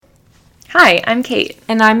Hi, I'm Cate.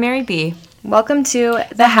 And I'm Mary B. Welcome to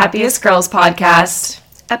the Happiest Girls podcast.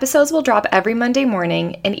 Episodes will drop every Monday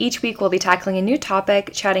morning, and each week we'll be tackling a new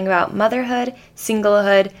topic, chatting about motherhood,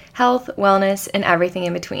 singlehood, health, wellness, and everything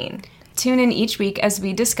in between. Tune in each week as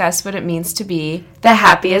we discuss what it means to be the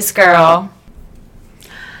happiest girl.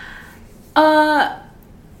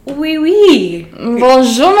 Oui.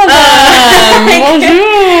 Bonjour, madame.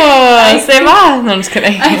 Bonjour. C'est va? No, I'm just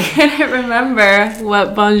kidding. I couldn't remember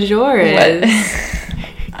what bonjour is.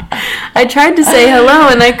 I tried to say hello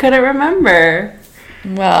and I couldn't remember.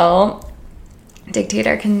 Well,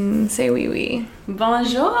 dictator can say oui.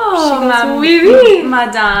 Bonjour, oui.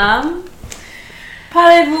 madame.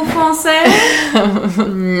 Parlez-vous français?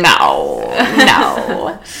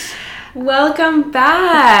 No. Welcome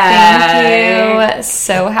back. Thank you.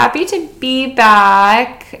 So happy to be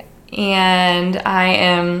back, and I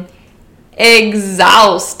am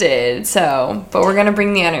exhausted. But we're gonna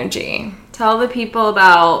bring the energy. Tell the people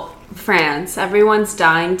about France. Everyone's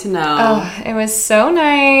dying to know. Oh, it was so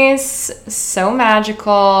nice, so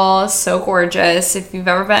magical, so gorgeous. If you've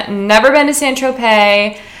never been to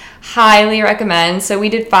Saint-Tropez, highly recommend. So we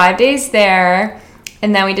did 5 days there,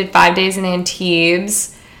 and then we did 5 days in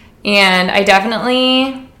Antibes. And I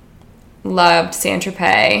definitely loved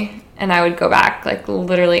Saint-Tropez, and I would go back like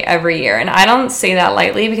literally every year. And I don't say that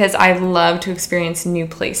lightly because I love to experience new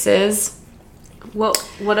places.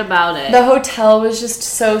 What about it? The hotel was just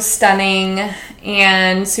so stunning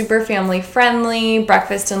and super family friendly.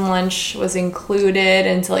 Breakfast and lunch was included,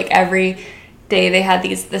 and so like every day they had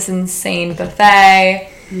this insane buffet.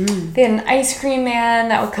 They had an ice cream man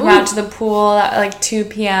that would come out to the pool at like 2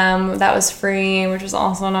 p.m. That was free, which was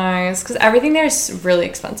also nice. Because everything there is really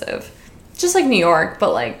expensive. Just like New York,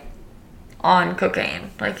 but like on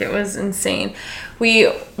cocaine. Like it was insane. We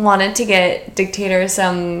wanted to get Dictator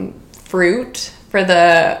some fruit for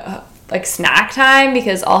the like snack time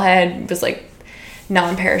because all I had was like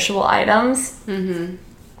non-perishable items. Mm-hmm.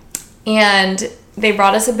 And they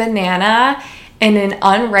brought us a banana and an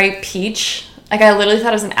unripe peach. Like, I literally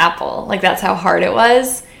thought it was an apple. Like, that's how hard it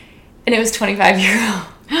was. And it was €25.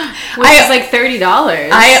 Which is like $30.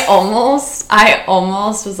 I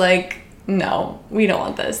almost was like, no, we don't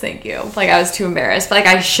want this, thank you. Like, I was too embarrassed. But, like,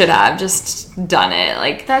 I should have just done it.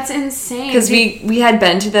 Like, that's insane. Because we had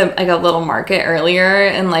been to a little market earlier,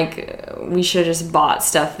 and, like, we should have just bought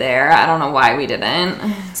stuff there. I don't know why we didn't.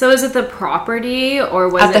 So is it the property, or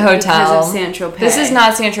was at the hotel because of Saint-Tropez? This is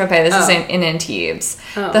not Saint-Tropez. This is in Antibes.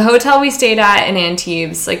 Oh. The hotel we stayed at in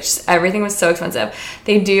Antibes, like, just everything was so expensive.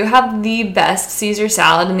 They do have the best Caesar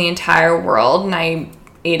salad in the entire world, and I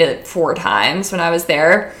ate it 4 times when I was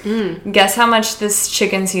there. Guess how much this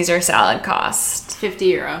chicken Caesar salad cost?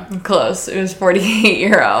 €50. Close. It was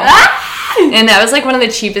 €48. And that was like one of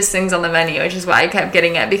the cheapest things on the menu, which is why I kept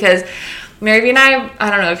getting it, because Mary B and I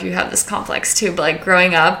don't know if you have this complex too, but like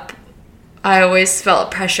growing up, I always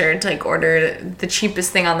felt pressured to like order the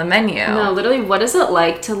cheapest thing on the menu. No, literally, what is it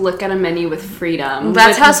like to look at a menu with freedom?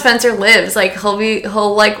 That's how Spencer lives. Like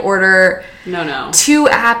he'll like order 2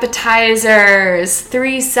 appetizers,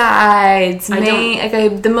 3 sides,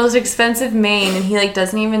 the most expensive main, and he like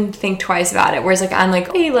doesn't even think twice about it. Whereas like I'm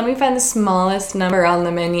like, hey, let me find the smallest number on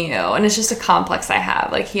the menu, and it's just a complex I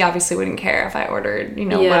have. Like he obviously wouldn't care if I ordered,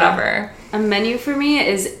 whatever. A menu for me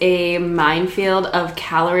is a minefield of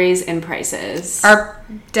calories and prices. Our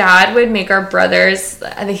dad would make our brothers,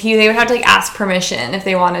 they would have to like ask permission if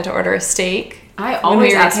they wanted to order a steak. I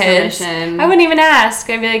always ask permission. I wouldn't even ask.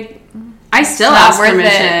 I'd be like, I still ask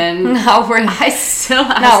permission. Not worth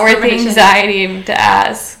the anxiety to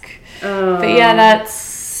ask. But yeah,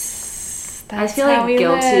 that's I feel how like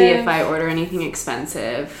guilty live. if I order anything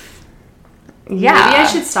expensive. Yeah. Maybe I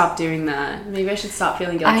should stop doing that. Maybe I should stop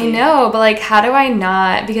feeling guilty. I know, but like, how do I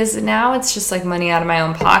not? Because now it's just like money out of my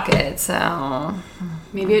own pocket, so.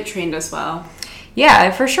 Maybe it trained us well. Yeah,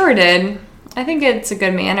 it for sure did. I think it's a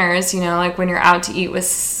good manners, like when you're out to eat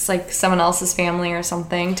with like someone else's family or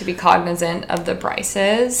something, to be cognizant of the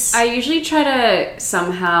prices. I usually try to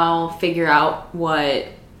somehow figure out what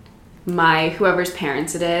whoever's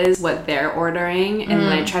parents it is, what they're ordering, and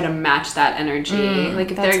then I try to match that energy.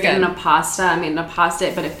 Like if they're getting a pasta, I'm getting a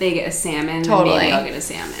pasta, but if they get a salmon, then maybe I'll get a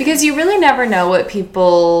salmon. Because you really never know what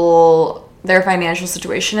their financial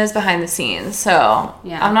situation is behind the scenes. So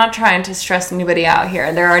yeah. I'm not trying to stress anybody out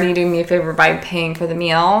here. They're already doing me a favor by paying for the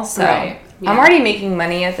meal. So right. Yeah. I'm already making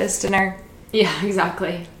money at this dinner. Yeah,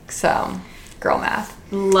 exactly. So girl math.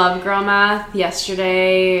 Love girl math.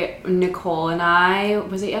 Yesterday, Nicole and I,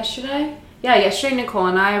 was it yesterday? Yeah, yesterday Nicole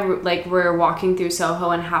and I were walking through Soho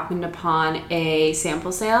and happened upon a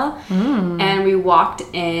sample sale. And we walked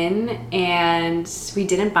in and we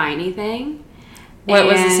didn't buy anything. What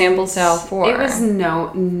was the sample sale for? It was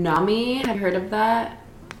Nami. Have you heard of that?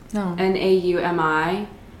 No. Naumi. Am I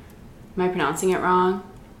pronouncing it wrong?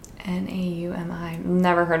 Naumi.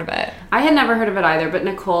 Never heard of it. I had never heard of it either, but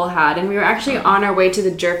Nicole had. And we were actually on our way to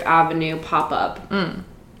the Jerk Avenue pop-up.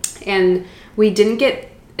 And we didn't get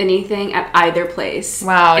anything at either place.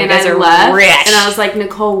 Wow, and you guys I are left, rich. And I was like,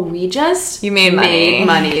 Nicole, we just made money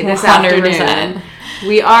this 100%. afternoon.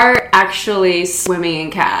 We are actually swimming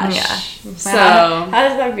in cash. Yeah. So how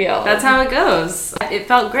does that feel? That's how it goes. It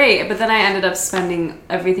felt great, but then I ended up spending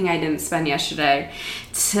everything I didn't spend yesterday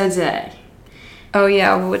today. Oh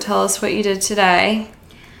yeah, well, tell us what you did today.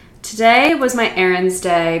 Today was my errands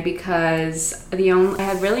day because I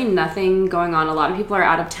had really nothing going on. A lot of people are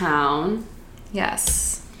out of town. Yes.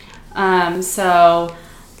 So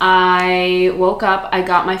I woke up, I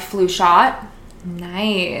got my flu shot.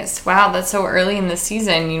 Nice. Wow, that's so early in the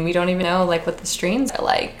season. We don't even know like what the strains are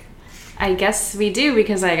like. I guess we do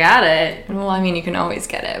because I got it. Well, I mean, you can always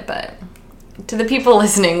get it, but to the people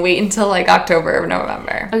listening, wait until like October or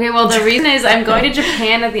November. Okay, well, the reason is I'm going to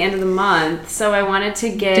Japan at the end of the month, so I wanted to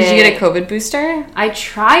get... Did you get a COVID booster? I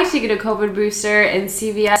tried to get a COVID booster, and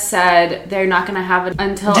CVS said they're not going to have it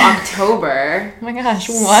until October. Oh my gosh,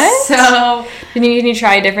 what? So... Can you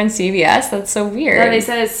try a different CVS? That's so weird. Yeah, they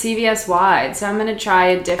said it's CVS-wide, so I'm going to try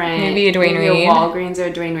a different... Maybe a Dwayne Reed. Walgreens or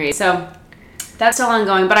a Dwayne Reed. So... That's still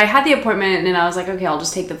ongoing, but I had the appointment and I was like, okay, I'll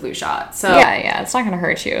just take the flu shot. So yeah, it's not going to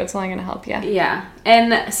hurt you. It's only going to help you. Yeah.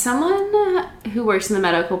 And someone who works in the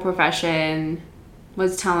medical profession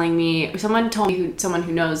was telling me, someone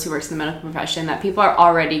who knows who works in the medical profession, that people are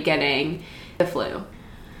already getting the flu.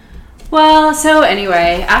 Well, so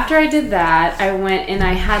anyway, after I did that, I went and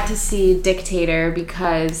I had to see Dictator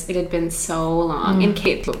because it had been so long. And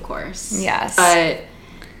Cate, of course. Yes. But...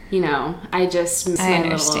 You know, I just miss I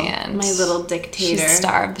understand. My little Dictator. She's the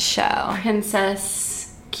star of the show.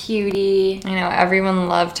 Princess, cutie. I know, everyone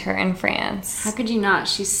loved her in France. How could you not?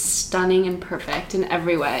 She's stunning and perfect in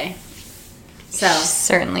every way. So she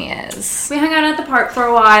certainly is. We hung out at the park for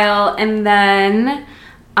a while, and then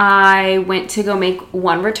I went to go make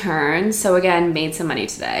one return. So again, made some money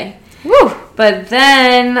today. Woo! But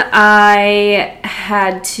then I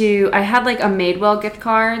had like a Madewell gift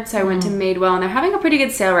card, so I went to Madewell, and they're having a pretty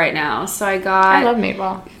good sale right now. So I love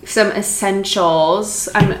Madewell. Some essentials.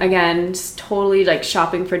 I'm again just totally like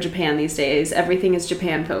shopping for Japan these days. Everything is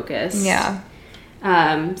Japan focused. Yeah.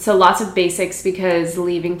 So lots of basics because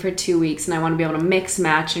leaving for 2 weeks, and I want to be able to mix,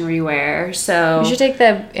 match, and rewear. So you should take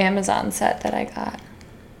the Amazon set that I got.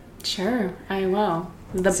 Sure, I will.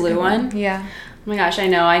 The blue one? Yeah. Oh my gosh, I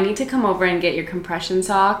know. I need to come over and get your compression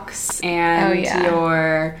socks and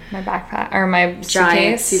your... My backpack, or my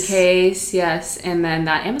giant suitcase, yes. And then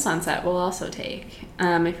that Amazon set we'll also take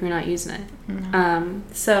if you're not using it.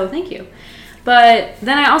 Mm-hmm. So thank you. But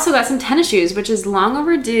then I also got some tennis shoes, which is long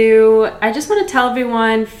overdue. I just want to tell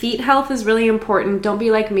everyone, feet health is really important. Don't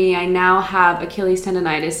be like me. I now have Achilles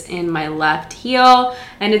tendonitis in my left heel,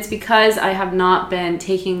 and it's because I have not been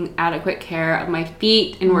taking adequate care of my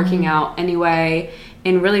feet and working out anyway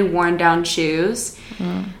in really worn down shoes.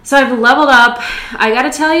 So I've leveled up. I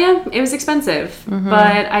gotta tell you, it was expensive,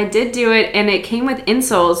 but I did do it, and it came with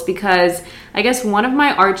insoles because I guess one of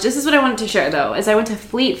my this is what I wanted to share though, is I went to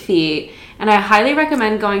Fleet Feet, and I highly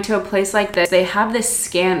recommend going to a place like this. They have this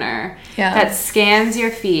scanner that scans your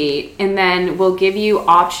feet and then will give you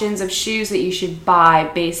options of shoes that you should buy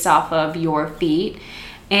based off of your feet.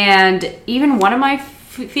 And even one of my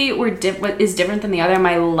feet is different than the other.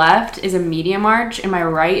 My left is a medium arch and my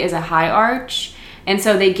right is a high arch. And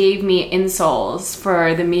so they gave me insoles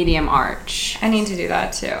for the medium arch. I need to do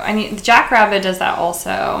that too. Jackrabbit does that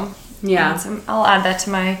also. Yeah. I'll add that to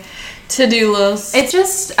my to-do list. It's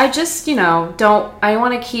just, I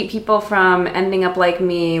want to keep people from ending up like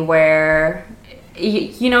me where,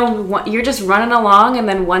 you're just running along and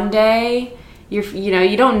then one day you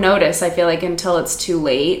don't notice, I feel like, until it's too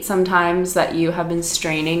late sometimes that you have been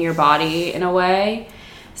straining your body in a way.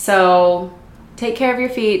 So take care of your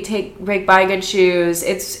feet, buy good shoes.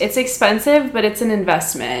 It's expensive, but it's an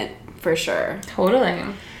investment for sure. Totally.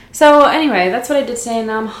 So anyway, that's what I did today, and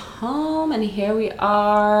now I'm home, and here we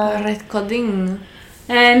are. Recording.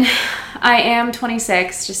 And I am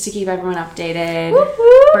 26, just to keep everyone updated.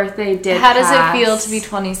 Woo-hoo. Birthday did How pass. does it feel to be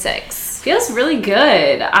 26? Feels really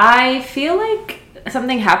good. I feel like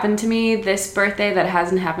something happened to me this birthday that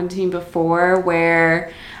hasn't happened to me before,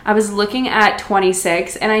 where I was looking at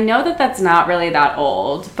 26, and I know that that's not really that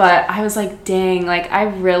old, but I was like, dang, like I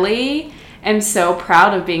really am so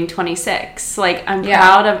proud of being 26. Like, I'm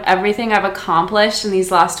proud of everything I've accomplished in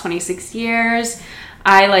these last 26 years.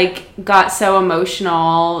 I, like, got so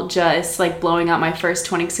emotional just, like, blowing out my first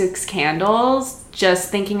 26 candles, just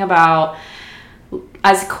thinking about,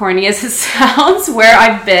 as corny as it sounds, where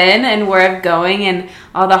I've been and where I'm going and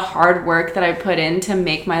all the hard work that I put in to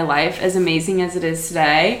make my life as amazing as it is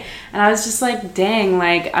today. And I was just like, dang,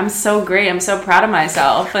 like, I'm so great. I'm so proud of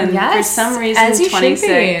myself. And for some reason,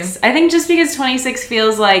 26, I think just because 26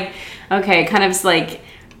 feels like, okay, kind of like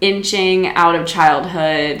inching out of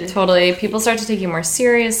childhood. Totally. People start to take you more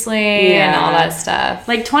seriously and all that stuff.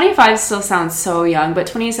 Like, 25 still sounds so young, but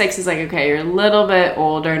 26 is like, okay, you're a little bit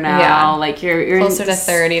older now. Yeah. Like, you're closer to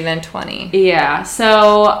 30 than 20. Yeah.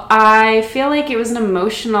 So I feel like it was an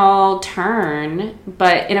emotional turn,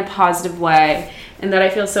 but in a positive way, and that I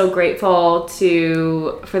feel so grateful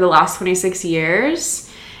for the last 26 years.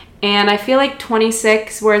 And I feel like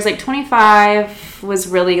 26, whereas like 25 was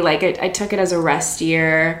really like, I took it as a rest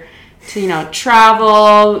year to, you know,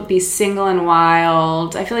 travel, be single and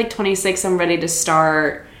wild. I feel like 26, I'm ready to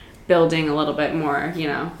start building a little bit more, you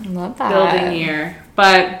know. Love that. Building year.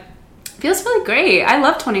 But it feels really great. I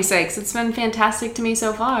love 26. It's been fantastic to me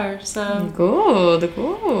so far. So Good.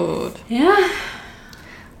 Yeah.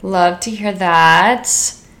 Love to hear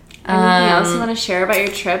that. Anything else you want to share about your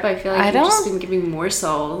trip? I feel like you've just been giving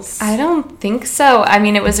morsels. I don't think so. I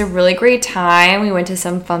mean, it was a really great time. We went to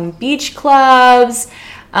some fun beach clubs.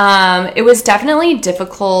 It was definitely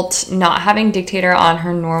difficult not having Dictator on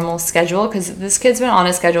her normal schedule because this kid's been on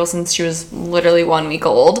a schedule since she was literally 1 week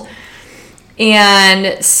old.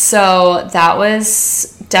 And so that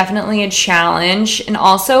was definitely a challenge. And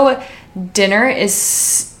also, dinner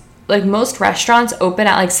is, like, most restaurants open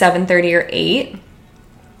at like 7:30 or 8.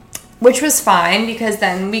 Which was fine because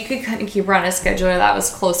then we could kind of keep her on a schedule that was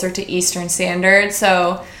closer to Eastern Standard.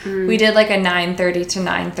 So we did like a 9:30 to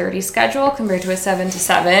 9:30 schedule compared to a 7 to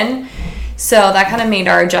 7. So that kind of made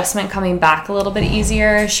our adjustment coming back a little bit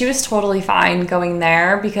easier. She was totally fine going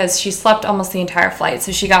there because she slept almost the entire flight.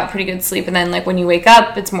 So she got pretty good sleep. And then like when you wake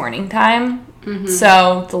up, it's morning time. Mm-hmm.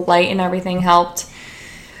 So the light and everything helped.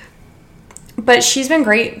 But she's been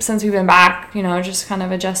great since we've been back, you know, just kind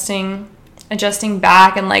of adjusting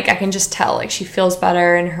back, and like I can just tell like she feels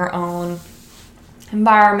better in her own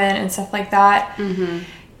environment and stuff like that. Mm-hmm.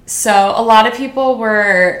 So a lot of people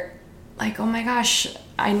were like, oh my gosh,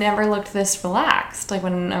 I never looked this relaxed like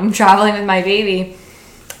when I'm traveling with my baby.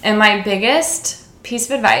 And my biggest piece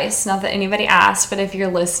of advice, not that anybody asked, but if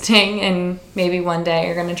you're listening and maybe one day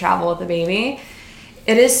you're going to travel with a baby,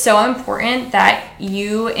 it is so important that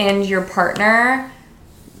you and your partner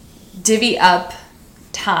divvy up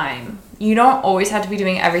time. You don't always have to be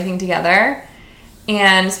doing everything together.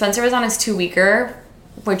 And Spencer was on his 2-weeker,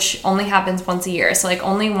 which only happens once a year. So, like,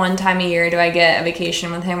 only one time a year do I get a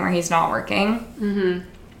vacation with him where he's not working. Mm-hmm.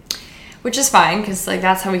 Which is fine, because, like,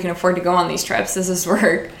 that's how we can afford to go on these trips. This is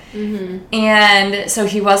work. Mm-hmm. And so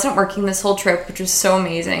he wasn't working this whole trip, which was so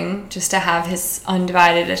amazing, just to have his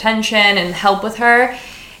undivided attention and help with her.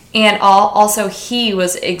 And also, he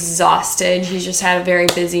was exhausted. He just had a very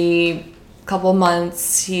busy couple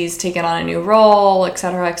months. He's taken on a new role,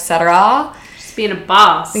 etc., etc. Just being a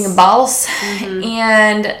boss. Mm-hmm.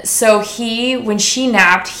 And so when she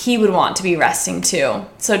napped, he would want to be resting too.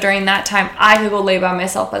 So during that time, I could go lay by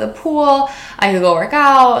myself by the pool. I could go work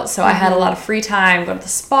out. So I had a lot of free time, go to the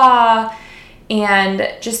spa.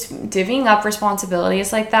 And just divvying up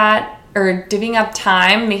responsibilities like that, or divvying up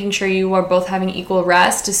time, making sure you are both having equal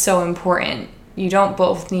rest is so important. You don't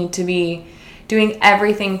both need to be doing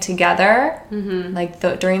everything together. Mm-hmm. Like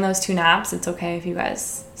during those 2 naps, it's okay if you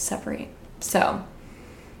guys separate. So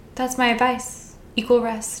that's my advice. Equal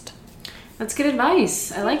rest. That's good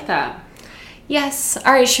advice. I like that. Yes.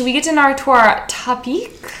 All right. Should we get to our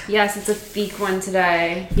topic? Yes, it's a big one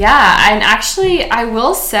today. Yeah. And actually, I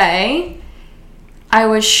will say I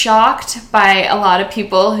was shocked by a lot of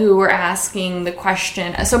people who were asking the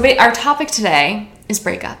question. So our topic today is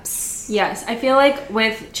breakups. Yes, I feel like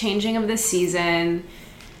with changing of the season,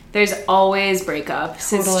 there's always breakups.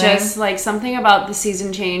 Totally. It's just like something about the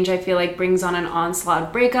season change, I feel like brings on an onslaught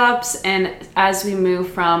of breakups. And as we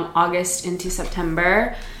move from August into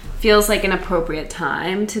September, feels like an appropriate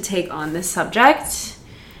time to take on this subject.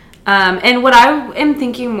 And what I am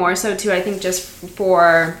thinking more so too, I think just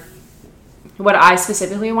for what I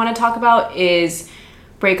specifically want to talk about is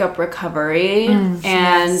breakup recovery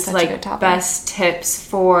and like best tips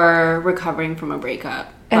for recovering from a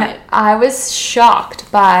breakup. And I was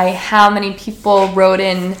shocked by how many people wrote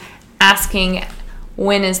in asking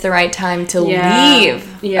when is the right time to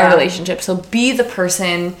leave a relationship. So be the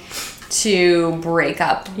person to break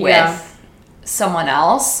up with someone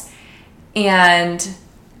else. And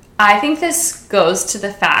I think this goes to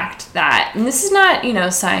the fact that, and this is not,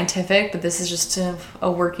 scientific, but this is just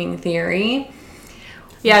a working theory.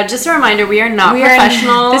 Yeah, just a reminder, we are not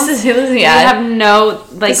professionals. We have no,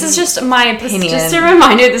 this is just my opinion. Just a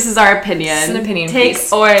reminder, this is our opinion. It's an opinion Take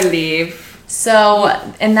piece. or leave. So,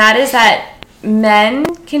 and that is that men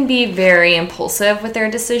can be very impulsive with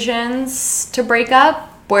their decisions to break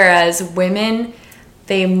up, whereas women,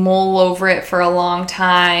 they mull over it for a long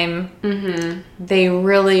time. Mm-hmm. They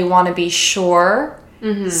really want to be sure.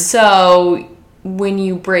 Mm-hmm. So when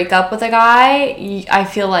you break up with a guy, I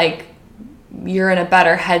feel like you're in a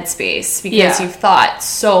better headspace because you've thought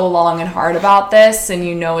so long and hard about this and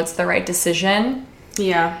you know it's the right decision.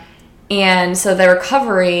 Yeah. And so the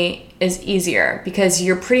recovery is easier because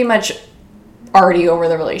you're pretty much already over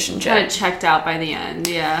the relationship. Kind of checked out by the end,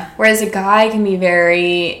 yeah. Whereas a guy can be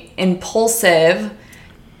very impulsive.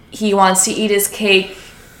 He wants to eat his cake,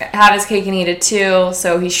 have his cake and eat it too,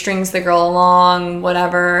 so he strings the girl along,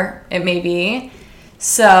 whatever it may be.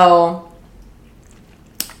 So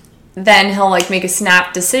then he'll make a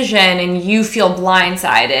snap decision and you feel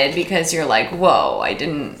blindsided because you're like, whoa, I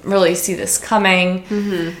didn't really see this coming.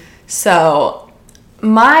 Mm-hmm. So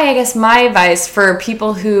my advice for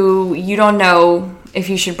people who you don't know if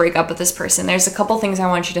you should break up with this person, there's a couple things I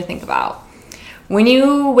want you to think about. When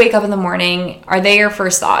you wake up in the morning, are they your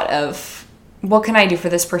first thought of, what can I do for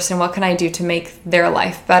this person? What can I do to make their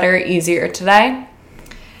life better, easier today?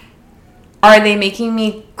 Are they making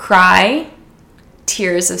me cry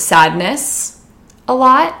tears of sadness a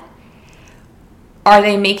lot? Are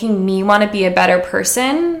they making me want to be a better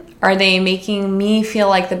person? Are they making me feel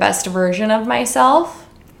like the best version of myself?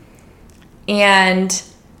 And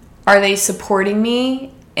are they supporting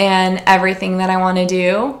me in everything that I want to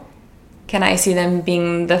do? Can I see them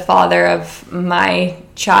being the father of my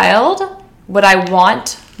child? Would I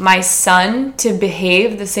want my son to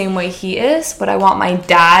behave the same way he is? Would I want my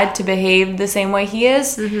dad to behave the same way he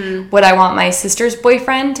is? Mm-hmm. Would I want my sister's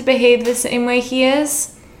boyfriend to behave the same way he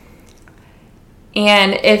is?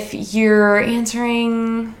 And if you're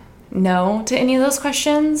answering no to any of those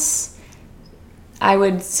questions, I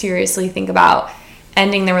would seriously think about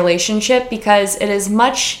ending the relationship, because it is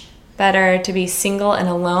much better to be single and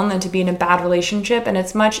alone than to be in a bad relationship, and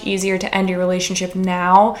it's much easier to end your relationship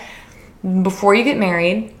now before you get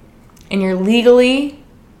married and you're legally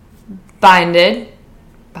bound,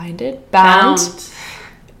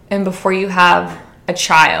 and before you have a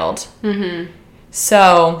child. Mm-hmm.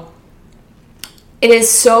 So it is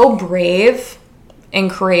so brave and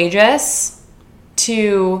courageous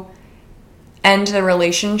to end the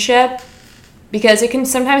relationship, because it can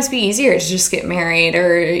sometimes be easier to just get married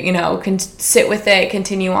or, can sit with it,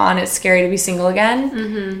 continue on. It's scary to be single again.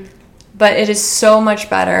 Mm-hmm. But it is so much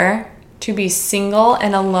better to be single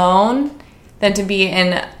and alone than to be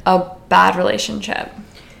in a bad relationship.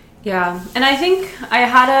 Yeah. And I think I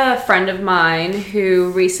had a friend of mine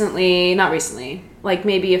who maybe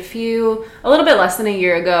a little bit less than a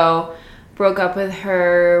year ago, broke up with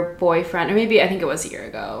her boyfriend, or maybe I think it was a year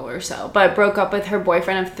ago or so, but broke up with her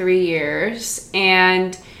boyfriend of 3 years.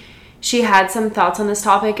 And she had some thoughts on this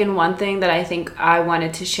topic, and one thing that I think I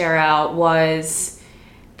wanted to share out was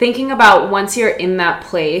thinking about, once you're in that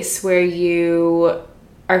place where you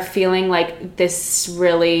are feeling like this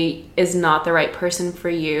really is not the right person for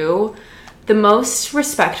you, the most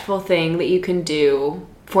respectful thing that you can do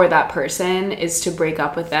for that person is to break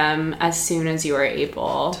up with them as soon as you are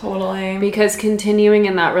able. Totally. Because continuing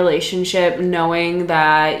in that relationship knowing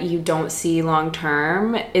that you don't see long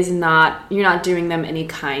term you're not doing them any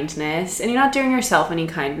kindness, and you're not doing yourself any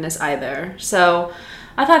kindness either. So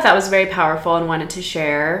I thought that was very powerful and wanted to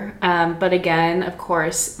share. But again, of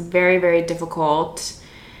course, very, very difficult.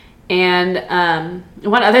 And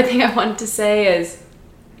one other thing I wanted to say is,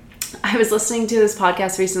 I was listening to this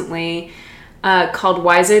podcast recently called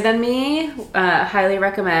Wiser Than Me, highly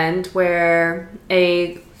recommend, where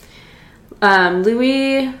Louis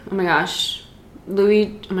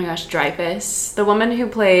Dreyfus, the woman who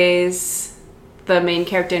plays the main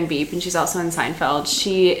character in Veep, and she's also in Seinfeld,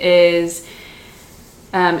 she is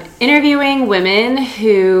interviewing women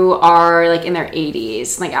who are in their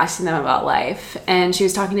 80s, asking them about life. And she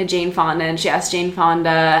was talking to Jane Fonda, and she asked Jane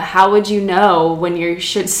Fonda, how would you know when you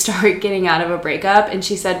should start getting out of a breakup? And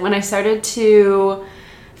she said, when I started to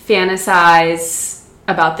fantasize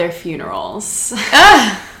about their funerals. And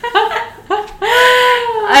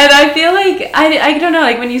I feel like, I don't know,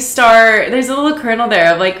 when you start, there's a little kernel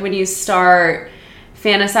there of when you start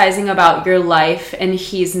fantasizing about your life and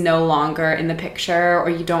he's no longer in the picture, or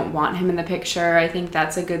you don't want him in the picture, I think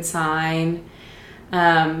that's a good sign.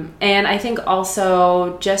 And I think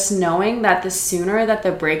also just knowing that the sooner that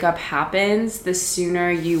the breakup happens, the sooner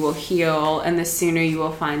you will heal and the sooner you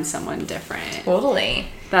will find someone different. Totally.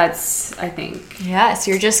 That's, I think. Yes,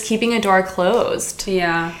 you're just keeping a door closed.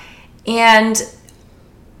 Yeah. And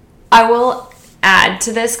I will add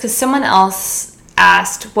to this because someone else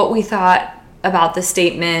asked what we thought about the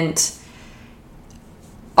statement,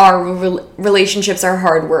 our relationships are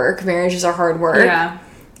hard work, marriages are hard work. Yeah.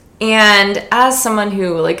 And as someone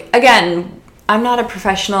who, like, again, I'm not a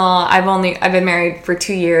professional. I've been married for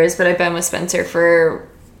 2 years, but I've been with Spencer for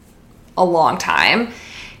a long time.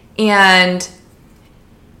 And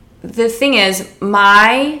the thing is,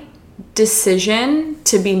 my decision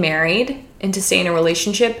to be married and to stay in a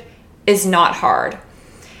relationship is not hard.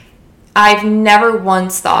 I've never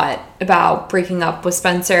once thought about breaking up with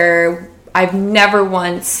Spencer. I've never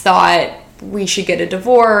once thought we should get a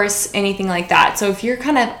divorce, anything like that. So if you're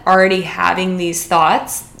kind of already having these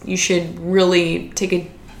thoughts, you should really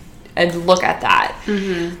take a look at that.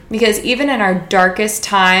 Mm-hmm. Because even in our darkest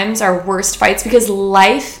times, our worst fights, because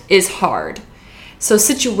life is hard. So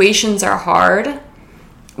situations are hard,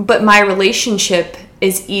 but my relationship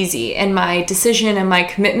is easy, and my decision and my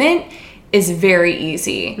commitment is very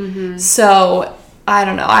easy. Mm-hmm. So I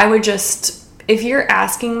don't know. I would just, if you're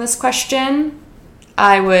asking this question,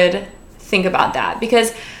 I would think about that,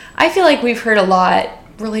 because I feel like we've heard a lot,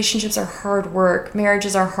 relationships are hard work,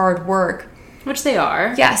 marriages are hard work. Which they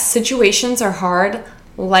are. Yes, situations are hard.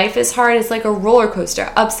 Life is hard. It's like a roller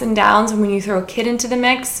coaster, ups and downs. And when you throw a kid into the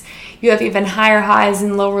mix, you have even higher highs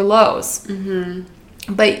and lower lows.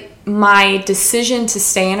 Mm-hmm. But my decision to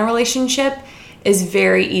stay in a relationship is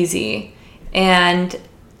very easy. And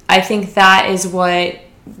I think that is what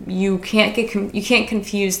you can't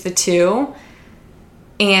confuse the two.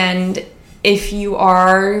 And if you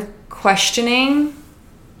are questioning,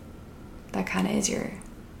 that kind of is your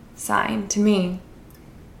sign to me.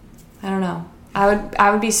 I don't know.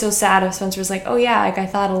 I would be so sad if Spencer was like, oh yeah, like I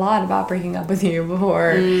thought a lot about breaking up with you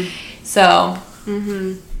before. So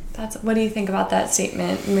that's, what do you think about that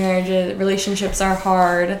statement? Relationships are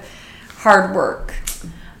hard work.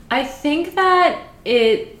 I think that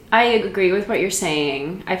I agree with what you're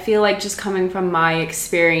saying. I feel like, just coming from my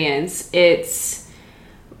experience, it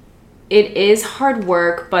is hard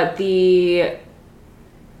work, but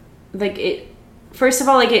first of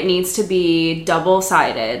all, like, it needs to be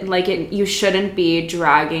double-sided. Like, you shouldn't be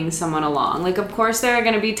dragging someone along. Like, of course, there are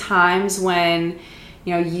going to be times when,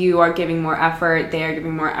 you know, you are giving more effort, they are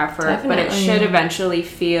giving more effort. Definitely. But it should eventually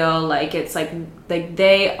feel like it's like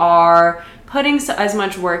they are putting as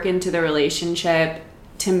much work into the relationship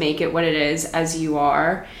to make it what it is as you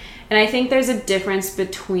are. And I think there's a difference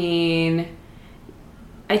between,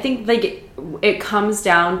 I think, like, it comes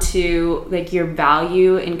down to, like, your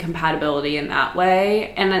value and compatibility in that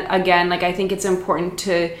way. And again, like, I think it's important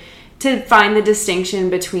to find the distinction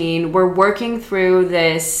between, we're working through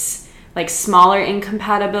this, like, smaller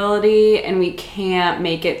incompatibility and we can't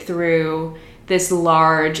make it through this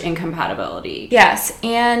large incompatibility. Yes,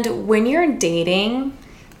 and when you're dating,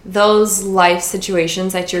 those life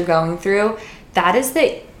situations that you're going through, that is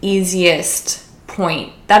the easiest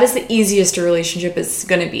point. That is the easiest a relationship is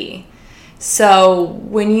going to be. So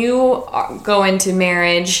when you go into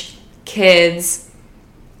marriage, kids,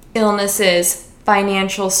 illnesses,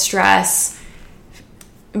 financial stress,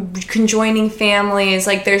 conjoining families,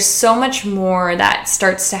 like, there's so much more that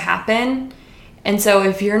starts to happen. And so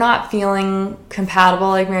if you're not feeling compatible,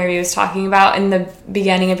 like Mary B was talking about, in the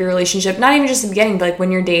beginning of your relationship, not even just the beginning, but like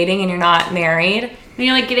when you're dating and you're not married, and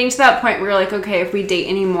you're, like, getting to that point where you're like, okay, if we date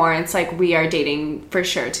anymore, it's like we are dating for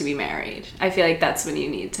sure to be married. I feel like that's when you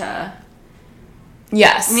need to...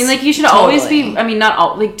 Yes. I mean, like, you should always be... I mean, not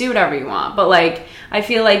all... Like, do whatever you want. But, like, I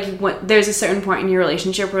feel like there's a certain point in your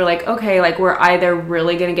relationship where, like, okay, like, we're either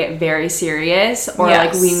really going to get very serious or,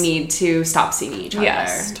 like, we need to stop seeing each other.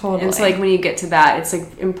 Yes, totally. And so, like, when you get to that, it's,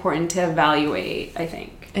 like, important to evaluate, I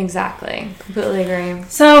think. Exactly. Completely agree.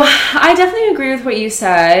 So, I definitely agree with what you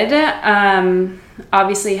said.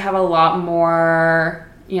 Obviously, have a lot more,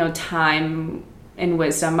 you know, time and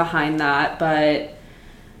wisdom behind that. But,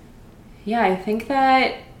 yeah, I think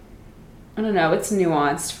that, I don't know, it's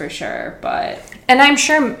nuanced for sure, but... And I'm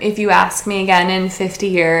sure if you ask me again in 50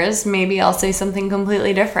 years, maybe I'll say something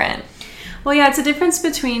completely different. Well, yeah, it's a difference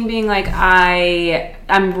between being like,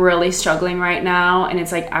 I'm really struggling right now, and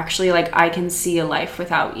it's like, actually, like, I can see a life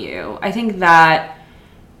without you. I think that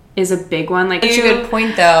is a big one. Like, that's a good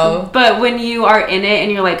point, though. But when you are in it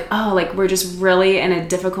and you're like, oh, like, we're just really in a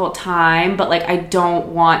difficult time, but, like, I don't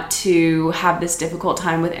want to have this difficult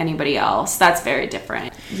time with anybody else. That's very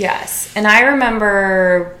different. Yes. And I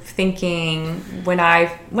remember thinking when I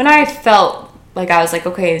felt like I was like,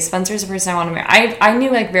 okay, Spencer's the person I want to marry. I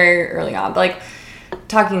knew, like, very early on, but, like,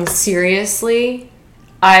 talking seriously,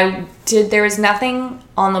 there was nothing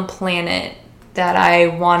on the planet that I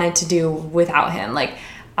wanted to do without him. Like,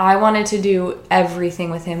 I wanted to do everything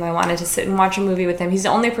with him. I wanted to sit and watch a movie with him. He's the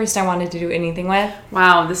only person I wanted to do anything with.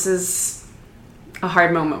 Wow, this is a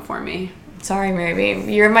hard moment for me. Sorry, Mary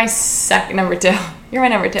B. You're my number 2. You're my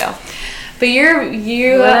number 2. But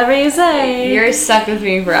you whatever you say. You're stuck with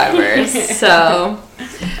me forever. So,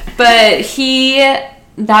 but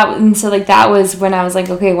that was when I was like,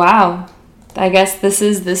 okay, wow. I guess this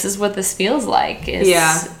is what this feels like.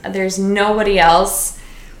 There's nobody else.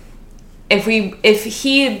 If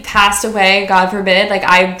he passed away, God forbid, like,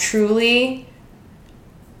 I'd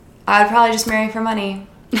probably just marry for money.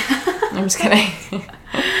 I'm just kidding.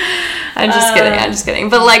 I'm just kidding.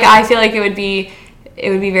 But, like, I feel like it would be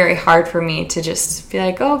very hard for me to just be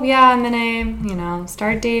like, oh yeah, I'm gonna,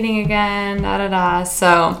 start dating again,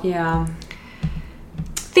 So yeah,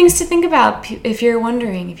 things to think about if you're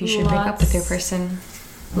wondering if you should break up with your person.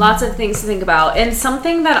 Lots of things to think about. And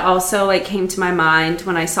something that also, like, came to my mind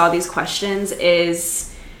when I saw these questions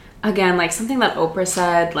is, again, like, something that Oprah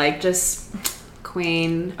said, like, just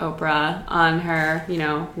Queen Oprah on her,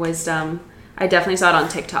 wisdom. I definitely saw it on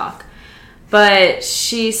TikTok. But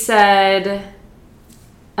she said,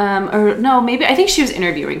 I think she was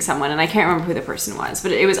interviewing someone, and I can't remember who the person was,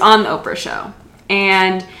 but it was on the Oprah show.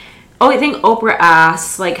 And, I think Oprah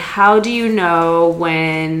asked, like, how do you know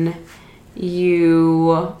when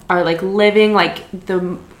you are, like, living, like,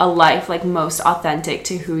 a life, like, most authentic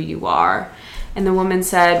to who you are? And the woman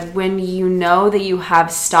said, when you know that you have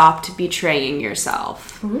stopped betraying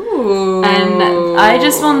yourself. Ooh. And I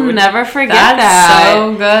just will never forget that. That's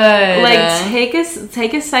so good. Like,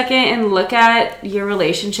 take a second and look at your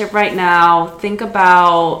relationship right now. Think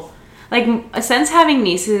about, like, since having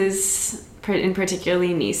nieces, and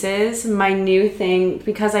particularly nieces, my new thing,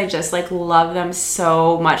 because I just, like, love them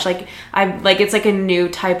so much, like, it's like a new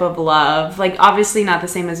type of love, like, obviously not the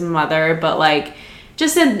same as mother, but, like,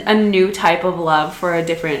 just a new type of love for a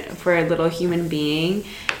little human being.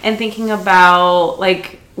 And thinking about,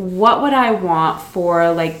 like, what would I want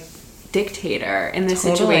for, like, dictator in this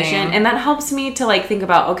situation? And that helps me to, like, think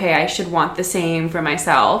about, okay, I should want the same for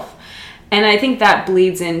myself. And I think that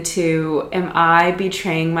bleeds into, am I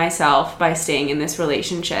betraying myself by staying in this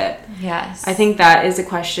relationship? Yes. I think that is a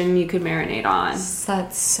question you could marinate on.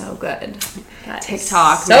 That's so good.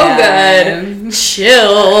 TikTok. So man. Good.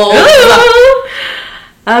 Chill.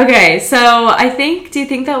 Okay, so do you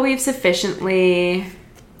think that we've sufficiently...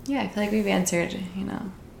 Yeah, I feel like we've answered,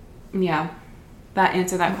 Yeah,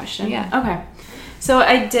 answered that question? Yeah. Okay. So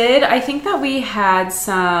I think that we had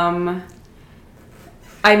some...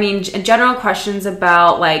 general questions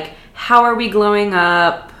about, like, how are we glowing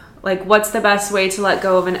up? Like, what's the best way to let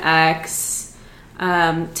go of an ex?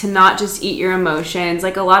 To not just eat your emotions.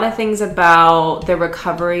 Like, a lot of things about the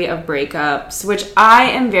recovery of breakups, which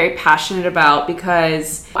I am very passionate about,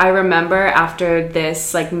 because I remember after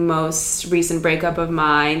this, like, most recent breakup of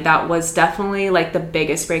mine, that was definitely, like, the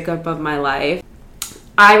biggest breakup of my life.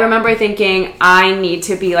 I remember thinking, I need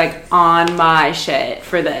to be, like, on my shit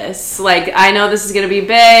for this. Like, I know this is going to be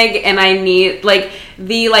big, and I need, like,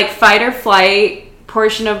 the, like, fight or flight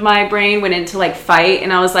portion of my brain went into, like, fight,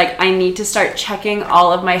 and I was like, I need to start checking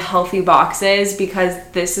all of my healthy boxes, because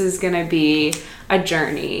this is going to be a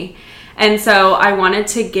journey. And so I wanted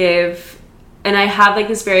to give, and I have, like,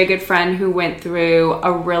 this very good friend who went through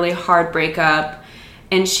a really hard breakup.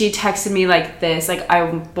 And she texted me like this, like, I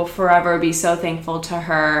will forever be so thankful to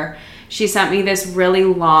her. She sent me this really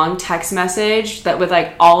long text message that with,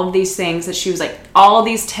 like, all of these things that she was like, all of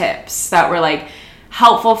these tips that were, like,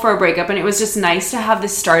 helpful for a breakup. And it was just nice to have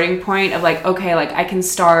this starting point of, like, okay, like, I can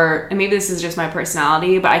start, and maybe this is just my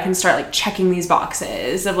personality, but I can start, like, checking these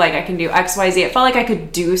boxes of, like, I can do X, Y, Z. It felt like I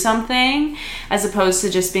could do something as opposed to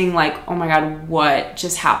just being like, oh my God, what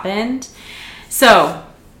just happened? So...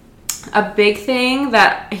 a big thing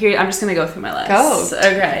that, here, I'm just going to go through my list. Go.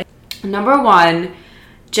 Okay. Number 1,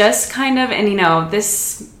 just kind of, and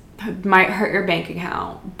this might hurt your bank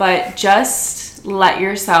account, but just let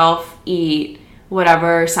yourself eat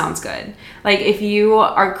whatever sounds good. Like, if you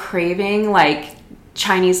are craving, like,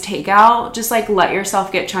 Chinese takeout, just, like, let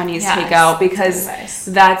yourself get Chinese takeout, because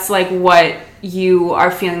that's, like, what you are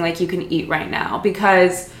feeling like you can eat right now.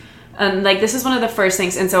 Because, like, this is one of the first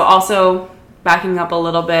things, and so also... backing up a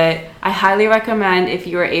little bit, I highly recommend, if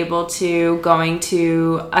you are able to, going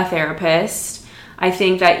to a therapist. I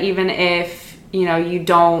think that even if, you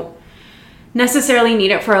don't necessarily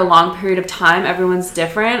need it for a long period of time, everyone's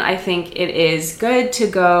different. I think it is good to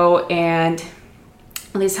go and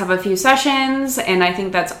at least have a few sessions, and I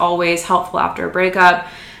think that's always helpful after a breakup.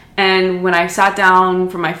 And when I sat down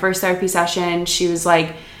for my first therapy session, she was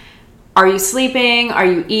like, are you sleeping? Are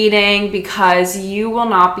you eating? Because you will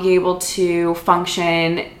not be able to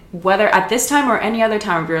function, whether at this time or any other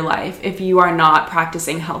time of your life, if you are not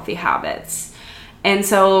practicing healthy habits. And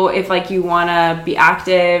so if you want to be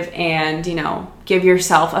active and, give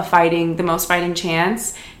yourself the most fighting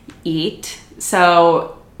chance, eat.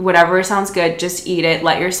 So whatever sounds good, just eat it.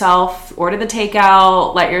 Let yourself order the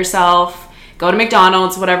takeout, let yourself go to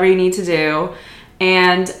McDonald's, whatever you need to do.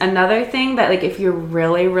 And another thing that, if you're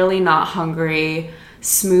really, really not hungry,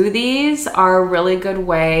 smoothies are a really good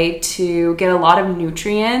way to get a lot of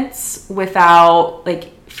nutrients without,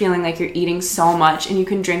 feeling like you're eating so much, and you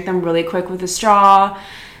can drink them really quick with a straw.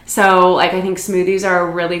 So, I think smoothies are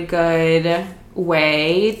a really good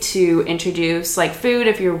way to introduce, food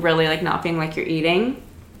if you're really, not feeling like you're eating.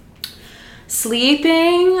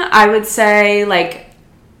 Sleeping, I would say,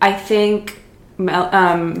 I think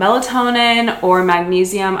melatonin or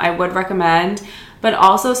magnesium I would recommend, but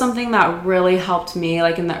also something that really helped me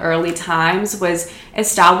in the early times was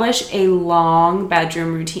establish a long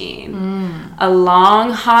bedroom routine. A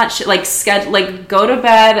long hot go to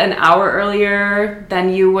bed an hour earlier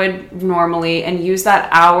than you would normally, and use that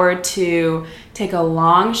hour to take a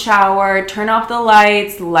long shower, turn off the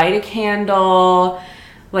lights, light a candle,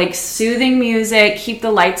 soothing music, keep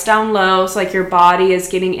the lights down low so your body is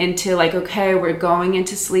getting into okay, we're going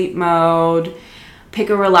into sleep mode. Pick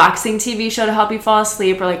a relaxing TV show to help you fall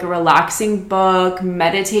asleep, or a relaxing book,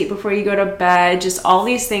 meditate before you go to bed, just all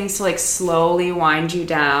these things to slowly wind you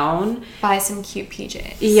down. Buy some cute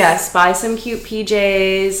PJs. Yes, buy some cute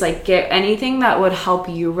PJs, get anything that would help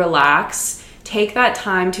you relax. Take that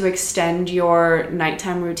time to extend your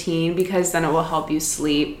nighttime routine, because then it will help you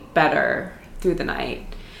sleep better through the night.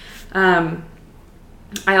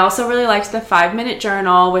 I also really liked the 5-minute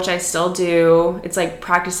journal, which I still do. It's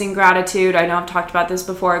practicing gratitude. I know I've talked about this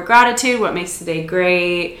before. Gratitude, what makes the day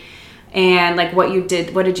great, and what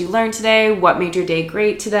did you learn today? What made your day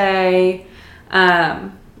great today?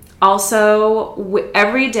 Also,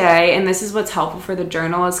 every day, and this is what's helpful for the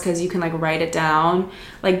journal, is because you can write it down.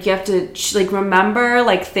 You have to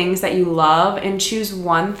remember things that you love, and choose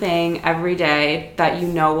one thing every day that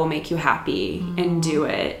will make you happy, and do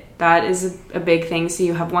it. That is a big thing, so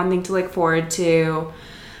you have one thing to look forward to.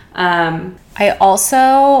 I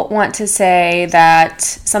also want to say that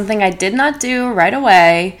something I did not do right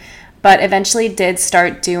away, but eventually did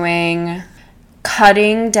start doing,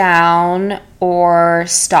 cutting down or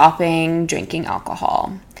stopping drinking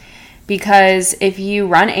alcohol. Because if you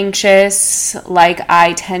run anxious, like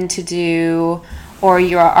I tend to do, or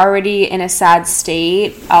you're already in a sad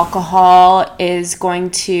state, alcohol is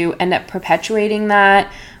going to end up perpetuating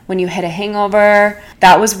that. When you hit a hangover,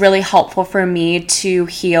 that was really helpful for me to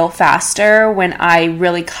heal faster when I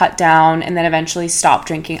really cut down and then eventually stopped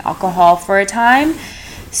drinking alcohol for a time.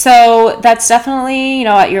 So that's definitely,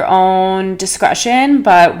 at your own discretion,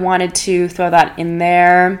 but wanted to throw that in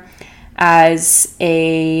there as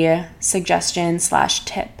a suggestion /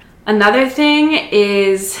 tip. Another thing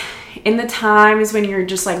is, in the times when you're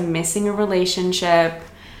just missing a relationship,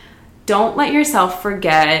 don't let yourself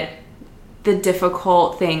forget the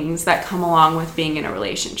difficult things that come along with being in a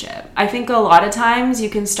relationship. I think a lot of times you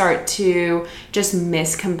can start to just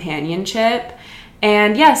miss companionship.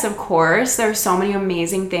 And yes, of course, there are so many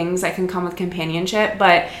amazing things that can come with companionship,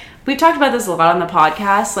 but we've talked about this a lot on the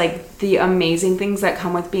podcast, the amazing things that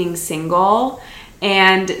come with being single.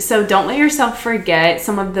 And so don't let yourself forget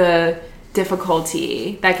some of the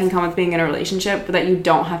difficulty that can come with being in a relationship, but that you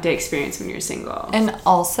don't have to experience when you're single. And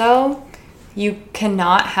also, you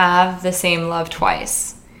cannot have the same love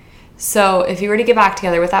twice. So if you were to get back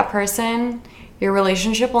together with that person, your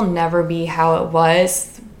relationship will never be how it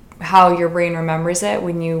was, how your brain remembers it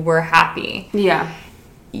when you were happy. Yeah.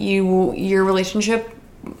 Your relationship,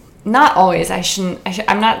 not always,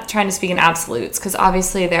 I'm not trying to speak in absolutes, because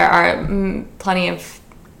obviously there are plenty of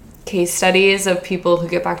case studies of people who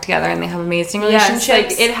get back together and they have amazing relationships.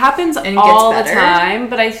 Yes, it happens all the time,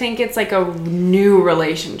 but I think it's a new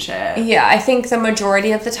relationship. Yeah, I think the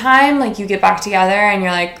majority of the time, you get back together and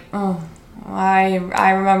you're like, oh,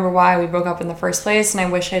 I remember why we broke up in the first place, and I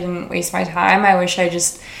wish I didn't waste my time. I wish I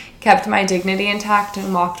just kept my dignity intact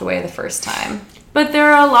and walked away the first time. But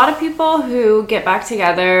there are a lot of people who get back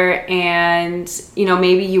together and, you know,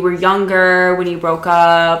 maybe you were younger when you broke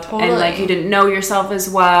up. Totally. And, like, you didn't know yourself as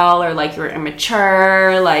well, or, like, you were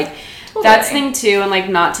immature. Like, totally. That's the thing, too. And, like,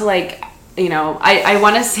 not to, like, you know, I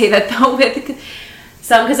want to say that, though, with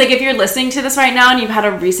some, because, like, if you're listening to this right now and you've had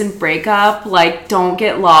a recent breakup, like, don't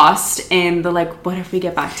get lost in the, like, what if we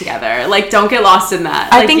get back together? Like, don't get lost in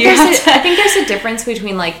that. I think there's a difference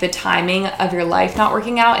between, like, the timing of your life not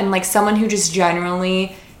working out and, like, someone who just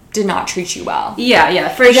generally did not treat you well. Yeah,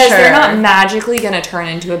 for because sure. Because they're not magically going to turn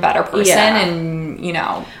into a better person and, you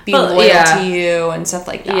know, be loyal to you and stuff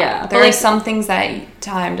like that. Yeah. There are some things that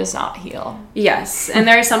time does not heal. Yes. And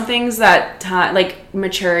there are some things that like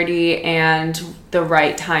maturity and the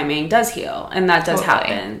right timing does heal. And that does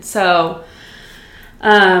happen. So,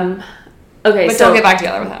 okay. But don't get back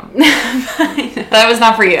together with him. That was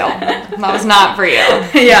not for you. That was not for you.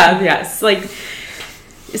 Yeah, yes. Like,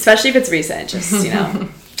 especially if it's recent, just, you know.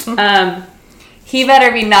 He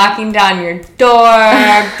better be knocking down your door,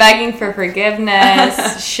 begging for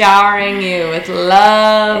forgiveness, showering you with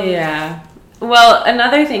love. Yeah. Well,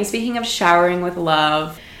 another thing, speaking of showering with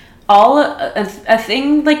love, a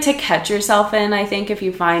thing like to catch yourself in, I think, if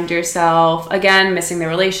you find yourself, again, missing the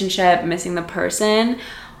relationship, missing the person,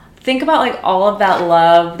 think about like all of that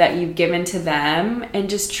love that you've given to them and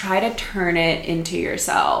just try to turn it into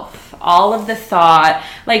yourself. All of the thought,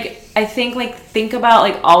 like, I think, like, think about,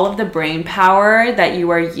 like, all of the brain power that you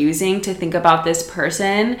are using to think about this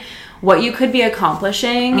person, what you could be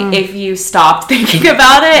accomplishing if you stopped thinking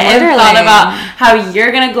about it and thought about how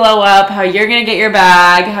you're going to glow up, how you're going to get your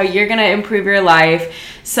bag, how you're going to improve your life.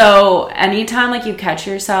 So anytime, like, you catch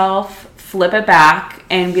yourself, flip it back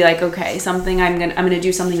and be like, okay, I'm going to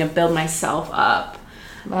do something to build myself up.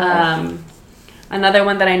 Another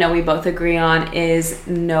one that I know we both agree on is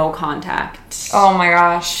no contact. Oh my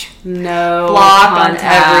gosh. No block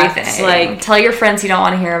contact. On everything. Like, tell your friends you don't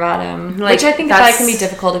want to hear about him. Like, which I think that can be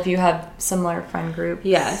difficult if you have similar friend groups.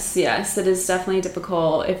 Yes. It is definitely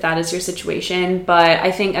difficult if that is your situation. But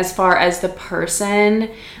I think as far as the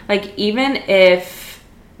person, like, even if,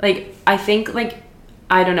 like, I think, like,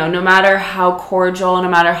 I don't know, no matter how cordial, no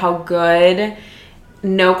matter how good,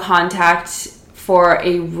 no contact for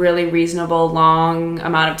a really reasonable long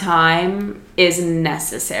amount of time is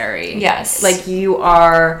necessary. Yes. Like, you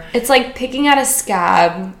are... It's like picking at a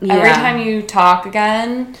scab. Yeah. Every time you talk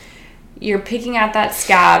again, you're picking at that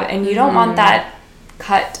scab, and you don't want that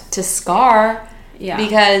cut to scar. Yeah.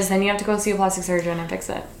 Because then you have to go see a plastic surgeon and fix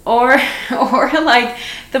it. Or like,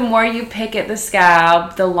 the more you pick at the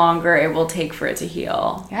scab, the longer it will take for it to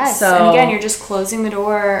heal. Yes. So, and again, you're just closing the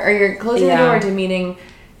door, or you're closing the door to meeting...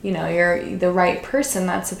 You know, you're the right person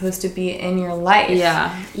that's supposed to be in your life.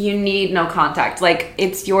 Yeah. You need no contact. Like,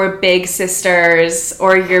 it's your big sisters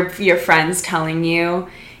or your friends telling you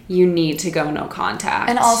need to go no contact.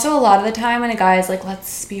 And also, a lot of the time when a guy is like,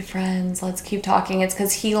 let's be friends, let's keep talking, it's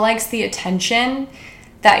because he likes the attention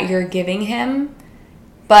that you're giving him,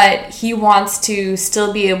 but he wants to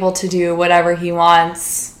still be able to do whatever he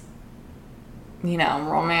wants, you know,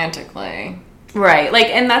 romantically. Right, like,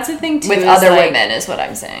 and that's the thing, too. With other women, is what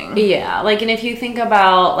I'm saying. Yeah, like, and if you think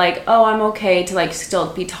about, like, oh, I'm okay to, like,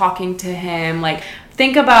 still be talking to him, like,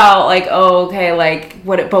 think about, like, oh, okay, like,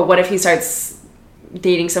 what if he starts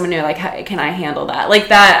dating someone new, like, how can I handle that? Like,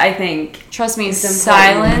 that, I think... Trust me,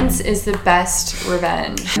 silence is the best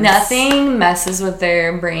revenge. Nothing messes with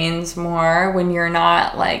their brains more when you're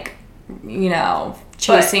not, like, you know...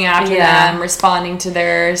 chasing after them, responding to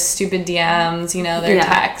their stupid DMs, you know, their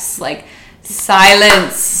texts, like...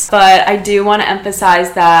 Silence. But I do want to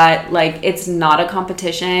emphasize that, like, it's not a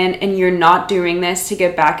competition, and you're not doing this to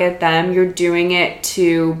get back at them. You're doing it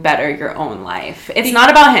to better your own life. It's not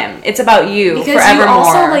about him. It's about you. Because forevermore. You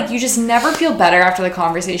also, like, you just never feel better after the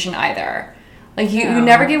conversation either. Like, you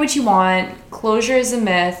never get what you want. Closure is a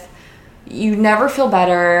myth. You never feel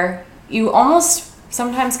better. You almost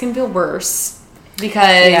sometimes can feel worse.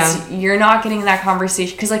 Because you're not getting that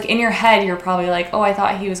conversation. Because, like, in your head, you're probably like, oh, I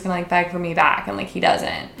thought he was going to, like, beg for me back. And, like, he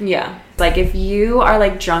doesn't. Yeah. Like, if you are,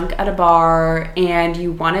 like, drunk at a bar and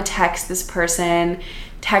you want to text this person,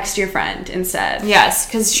 text your friend instead. Yes.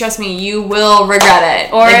 Because, trust me, you will regret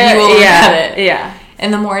it. Or like, you will regret it. Yeah.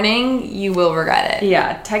 In the morning, you will regret it.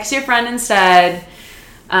 Yeah. Text your friend instead.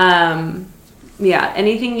 Yeah.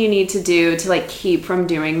 Anything you need to do to, like, keep from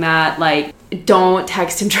doing that, like... Don't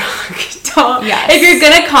text him drunk. Don't. Yes. If you're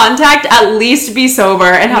gonna contact, at least be sober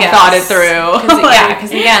and have thought it through.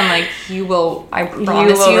 Because again, like, you will. I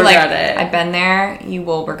promise you, like, I've been there. You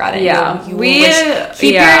will regret it. Yeah,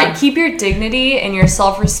 keep your dignity and your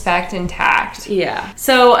self-respect intact. Yeah.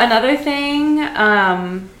 So another thing,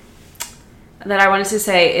 that I wanted to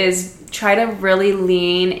say is try to really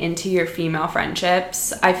lean into your female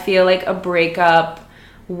friendships. I feel like a breakup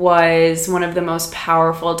was one of the most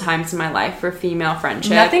powerful times in my life for female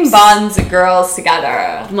friendships. Nothing bonds girls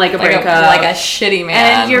together like a breakup. Like a shitty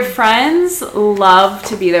man. And your friends love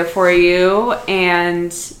to be there for you,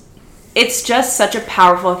 and it's just such a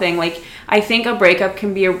powerful thing. Like, I think a breakup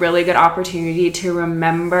can be a really good opportunity to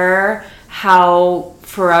remember how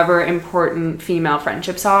forever important female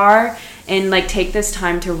friendships are, and like take this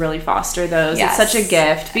time to really foster those. Yes. It's such a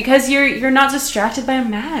gift because you're not distracted by a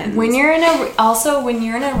man. When you're in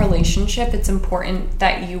a relationship, it's important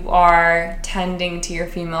that you are tending to your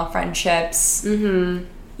female friendships. Mm-hmm.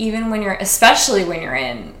 Especially when you're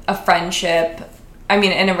in a friendship,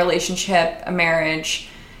 in a relationship, a marriage.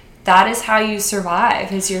 That is how you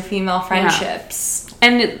survive, is your female friendships. Yeah.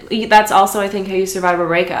 And that's also, I think, how you survive a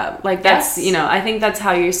breakup. Like, that's, I think that's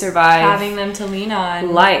how you survive. Having them to lean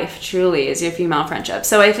on. Life, truly, is your female friendship.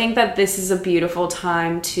 So I think that this is a beautiful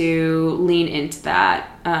time to lean into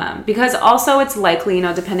that. Because also it's likely,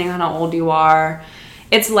 depending on how old you are,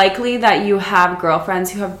 it's likely that you have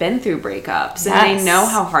girlfriends who have been through breakups. And they know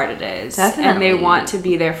how hard it is. Definitely. And they want to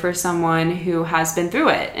be there for someone who has been through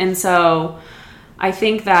it. And so I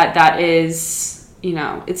think that is,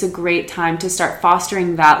 it's a great time to start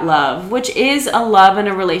fostering that love, which is a love in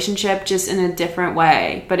a relationship, just in a different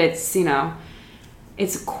way. But it's,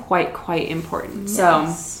 it's quite important.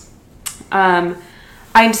 Yes. So,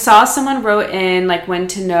 I saw someone wrote in, like, when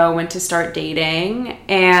to know when to start dating.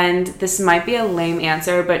 And this might be a lame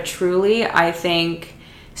answer, but truly, I think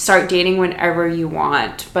start dating whenever you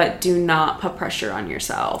want, but do not put pressure on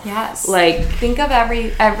yourself. Yes. Like, think of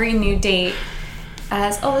every new date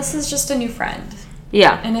as, this is just a new friend.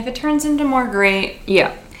 Yeah. And if it turns into more, great.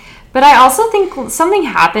 Yeah. But I also think something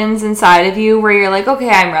happens inside of you where you're like, okay,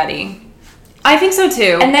 I'm ready. I think so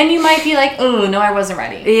too. And then you might be like, oh, no, I wasn't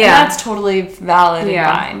ready. Yeah. And that's totally valid and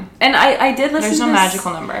fine. And I did listen to There's no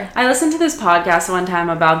magical number. I listened to this podcast one time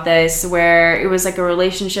about this where it was like a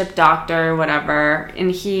relationship doctor or whatever.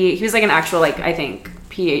 And he was like an actual, like, I think,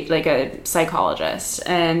 like a psychologist.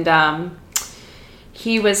 And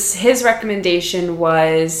his recommendation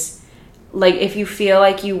was, like, if you feel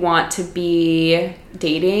like you want to be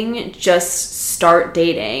dating, just start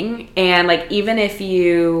dating. And, like, even if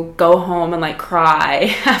you go home and, like,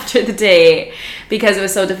 cry after the date because it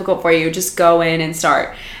was so difficult for you, just go in and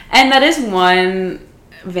start. And that is one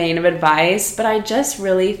vein of advice, but I just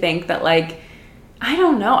really think that, like, I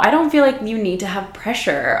don't know. I don't feel like you need to have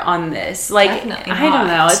pressure on this. Like, definitely I don't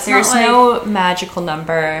know. There's no magical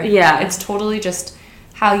number. Yeah. It's totally just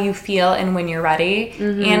how you feel and when you're ready.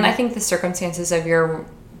 Mm-hmm. And I think the circumstances of your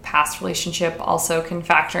past relationship also can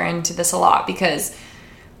factor into this a lot, because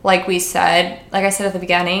like I said at the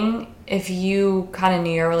beginning, if you kind of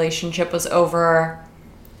knew your relationship was over,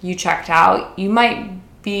 you checked out, you might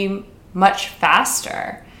be much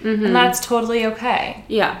faster. Mm-hmm. And that's totally okay.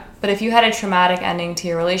 Yeah. But if you had a traumatic ending to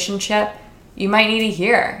your relationship, you might need a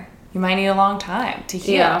year. You might need a long time to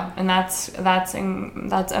heal. Yeah. And that's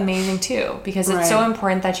amazing too, because it's so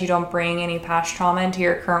important that you don't bring any past trauma into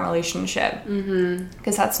your current relationship. Mm-hmm.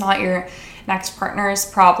 Because that's not your next partner's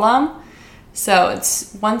problem. So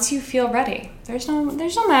it's once you feel ready. There's no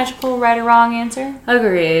magical right or wrong answer.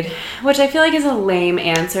 Agreed. Which I feel like is a lame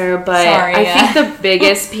answer, but I think the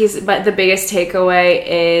biggest the biggest takeaway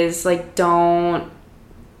is, like, don't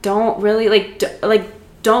really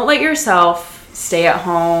don't let yourself stay at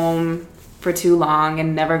home for too long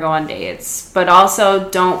and never go on dates, but also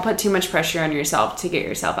don't put too much pressure on yourself to get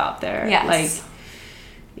yourself out there. Yes. Like,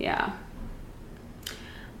 yeah.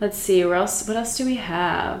 Let's see, what else do we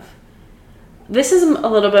have? This is a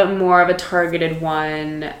little bit more of a targeted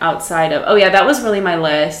one outside of, that was really my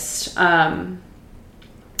list. I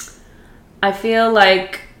feel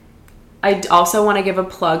like I also want to give a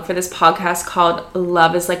plug for this podcast called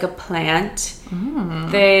Love is Like a Plant.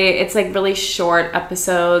 Mm. It's like really short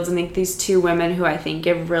episodes, and these two women who I think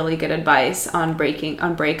give really good advice on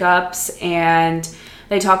breakups, and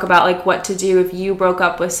they talk about, like, what to do if you broke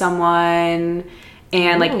up with someone,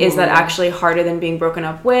 and, like, is that actually harder than being broken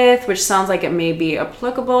up with, which sounds like it may be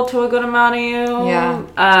applicable to a good amount of you.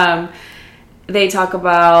 Yeah. They talk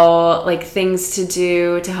about, like, things to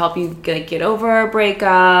do to help you, like, get over a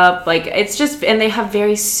breakup. Like, it's just, and they have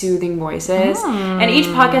very soothing voices. And each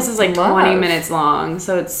podcast is like 20 minutes long,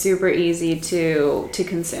 so it's super easy to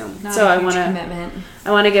consume. Not so a huge commitment.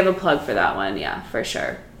 I want to give a plug for that one. Yeah, for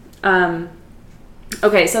sure.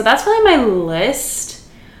 Okay, so that's really my list.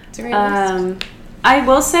 It's a great list. I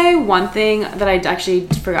will say one thing that I actually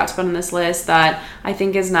forgot to put on this list that I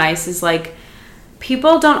think is nice is, like,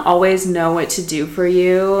 people don't always know what to do for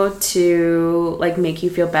you to, like, make you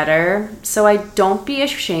feel better. So don't be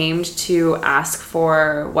ashamed to ask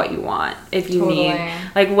for what you want if you need.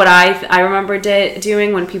 Like, what I remember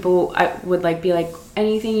doing when people would, like, be like,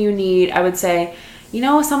 anything you need, I would say, you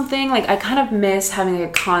know something, like, I kind of miss having, like,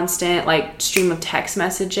 a constant, like, stream of text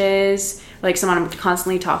messages, like, someone I'm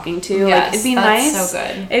constantly talking to. Yes, like, it'd be nice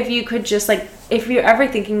if you could just, like, if you're ever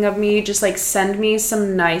thinking of me, just, like, send me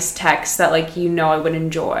some nice texts that, like, you know I would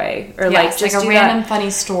enjoy. Or, like, just like a random funny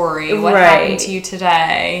story. What happened to you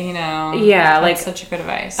today, you know? Yeah, that's such a good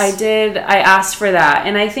advice. I asked for that.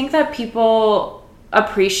 And I think that people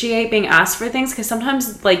appreciate being asked for things because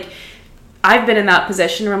sometimes, like, I've been in that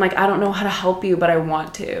position where I'm like, I don't know how to help you, but I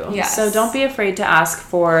want to. Yes. So don't be afraid to ask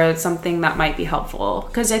for something that might be helpful.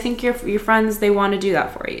 Because I think your friends, they want to do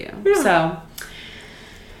that for you. Yeah. So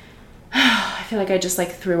I feel like I just,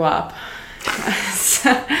 like, threw up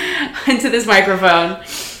into this microphone.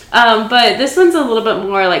 But this one's a little bit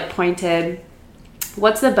more, like, pointed.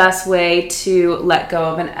 What's the best way to let go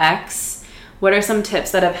of an ex? What are some tips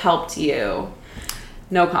that have helped you?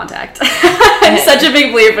 No contact. I'm such a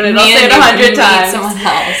big believer in it. I'll say it 100 times. Someone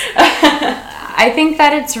else. I think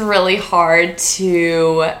that it's really hard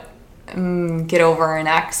to get over an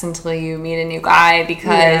ex until you meet a new guy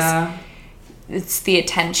because it's the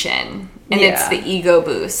attention and it's the ego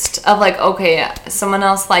boost of, like, okay, someone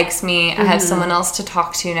else likes me. I have someone else to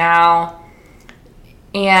talk to now.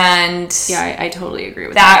 And I totally agree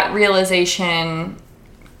with that realization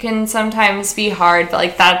can sometimes be hard, but,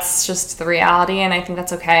 like, that's just the reality, and I think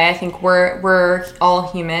that's okay. I think we're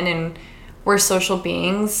all human, and we're social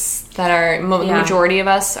beings that are the majority of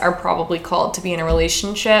us are probably called to be in a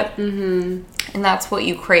relationship, and that's what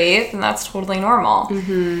you crave, and that's totally normal.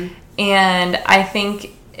 And I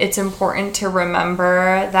think it's important to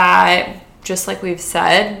remember that, just like we've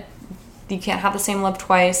said, you can't have the same love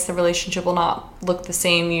twice. The relationship will not look the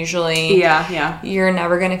same usually. You're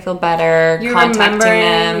never going to feel better contacting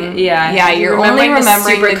them. You're only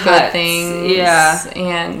remembering the good things.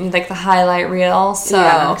 And, like, the highlight reel.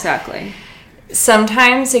 So exactly.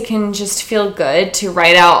 Sometimes it can just feel good to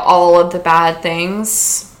write out all of the bad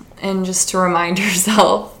things and just to remind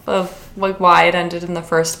yourself of, like, why it ended in the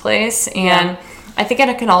first place. And I think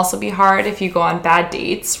it can also be hard if you go on bad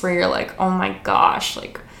dates where you're like, oh my gosh,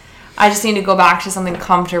 like, I just need to go back to something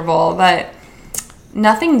comfortable. But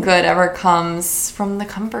nothing good ever comes from the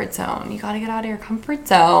comfort zone. You got to get out of your comfort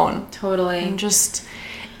zone. Totally. And just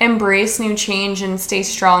embrace new change and stay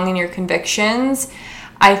strong in your convictions.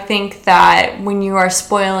 I think that when you are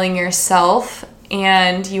spoiling yourself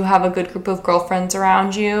and you have a good group of girlfriends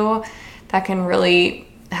around you, that can really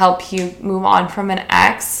help you move on from an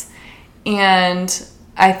ex. And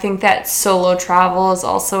I think that solo travel is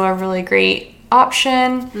also a really great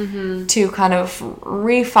option to kind of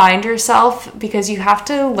re-find yourself, because you have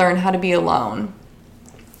to learn how to be alone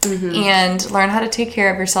and learn how to take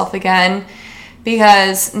care of yourself again,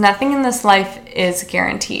 because nothing in this life is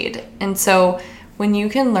guaranteed. And so when you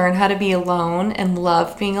can learn how to be alone and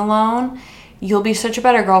love being alone, you'll be such a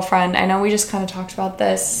better girlfriend. I know we just kind of talked about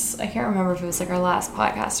this. I can't remember if it was, like, our last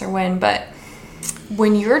podcast or when, but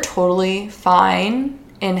when you're totally fine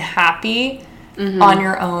and happy on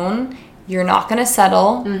your own, you're not going to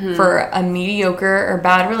settle for a mediocre or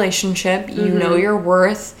bad relationship. You know your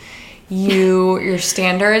worth. Your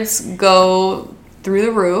standards go through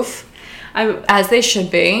the roof, as they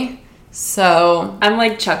should be. So I'm,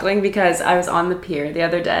 like, chuckling because I was on the pier the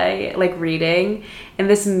other day, like, reading, and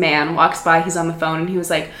this man walks by. He's on the phone, and he was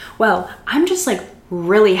like, well, I'm just, like,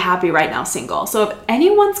 really happy right now single. So if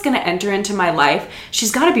anyone's going to enter into my life,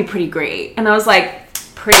 she's got to be pretty great. And I was like,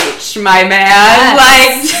 preach, my man.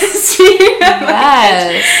 Like, just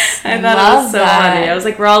yes. I thought it was so funny. I was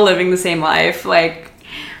like, we're all living the same life. Like,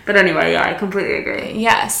 but anyway, I completely agree.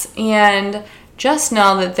 Yes. And just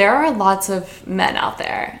know that there are lots of men out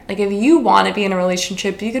there. Like, if you want to be in a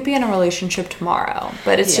relationship, you could be in a relationship tomorrow.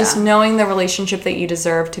 But it's just knowing the relationship that you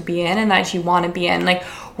deserve to be in and that you want to be in. Like,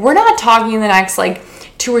 we're not talking the next, like,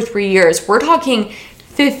 2 or 3 years. We're talking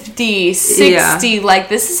 50, 60, like,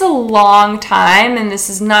 this is a long time, and this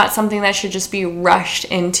is not something that should just be rushed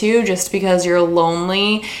into just because you're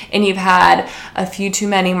lonely and you've had a few too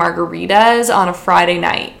many margaritas on a Friday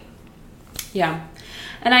night. Yeah.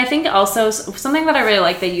 And I think also something that I really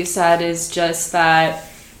like that you said is just that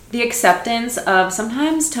the acceptance of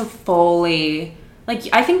sometimes to fully, like,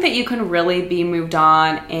 I think that you can really be moved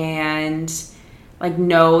on and, like,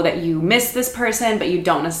 know that you miss this person, but you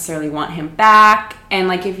don't necessarily want him back. And,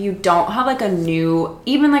 like, if you don't have, like, a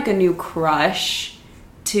new crush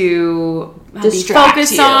to be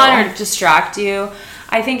focused on or distract you,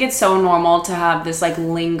 I think it's so normal to have this, like,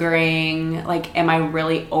 lingering, like, am I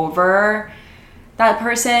really over that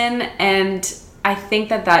person? And I think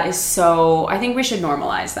that is so... I think we should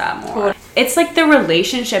normalize that more. Totally. It's like the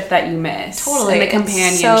relationship that you miss. Totally. And the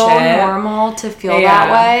companionship. It's so normal to feel that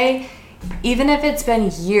way. Even if it's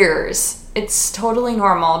been years, it's totally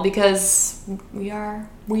normal because we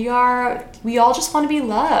all just want to be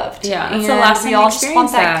loved. Yeah. And it's the last time we all just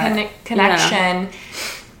want that connection.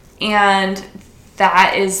 Yeah. And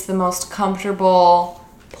that is the most comfortable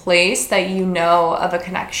place that you know of a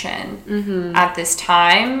connection at this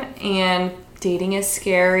time. And dating is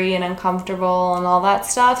scary and uncomfortable and all that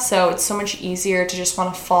stuff, so it's so much easier to just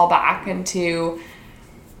want to fall back into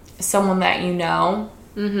someone that you know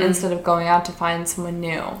instead of going out to find someone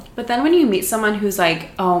new. But then when you meet someone who's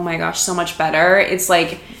like, oh my gosh, so much better, it's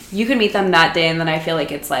like you could meet them that day and then I feel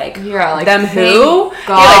like it's like, you're like, them who?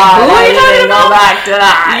 God, you're like, who are you talking about? Go back to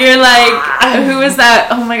that. You're like, who is that?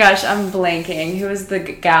 Oh my gosh, I'm blanking. Who is the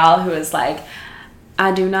gal who is like,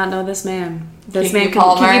 I do not know this man. Kiki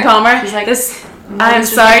Palmer. She's like, I am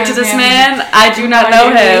sorry to this man. I do not know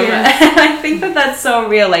him. And I think that's so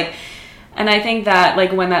real. Like, and I think that,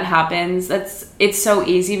 like, when that happens, it's so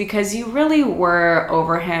easy because you really were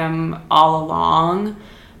over him all along,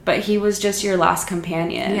 but he was just your last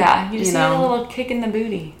companion. Yeah, you just need a little kick in the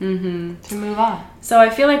booty to move on. So I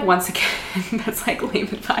feel like, once again, that's like lame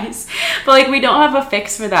advice, but like we don't have a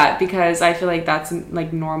fix for that because I feel like that's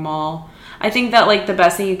like normal. I think that, like, the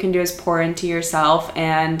best thing you can do is pour into yourself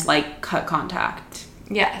and, like, cut contact.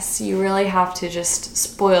 Yes, you really have to just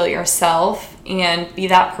spoil yourself and be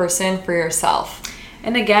that person for yourself.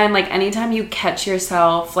 And again, like, anytime you catch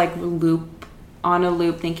yourself, like, on a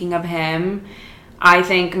loop thinking of him, I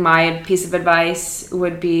think my piece of advice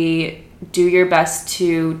would be do your best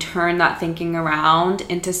to turn that thinking around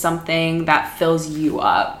into something that fills you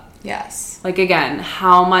up. Yes. Like, again,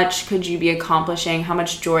 how much could you be accomplishing? How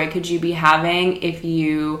much joy could you be having if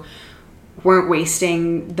you weren't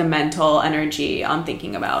wasting the mental energy on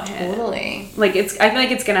thinking about him? Totally. Like, I feel like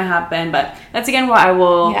it's gonna happen, but that's again what I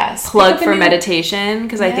will plug for meditation,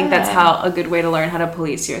 because I think that's a good way to learn how to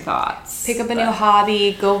police your thoughts. Pick up a new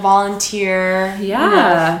hobby, go volunteer.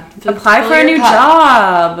 Yeah. Apply for a new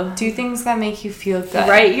job. Do things that make you feel good.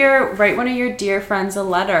 Write one of your dear friends a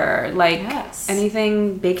letter. Like,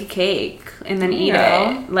 anything, bake a cake and then eat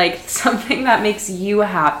it. Like, something that makes you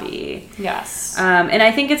happy. Yes. And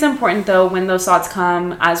I think it's important, though, when those thoughts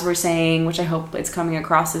come, as we're saying, which I hope it's coming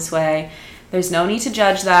across this way, there's no need to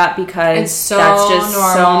judge that because that's just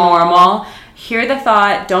so normal. Hear the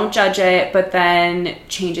thought, don't judge it, but then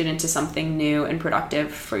change it into something new and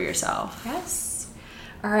productive for yourself. Yes.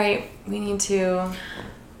 All right, we need to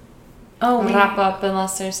wrap up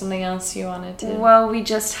unless there's something else you wanted to. Well, we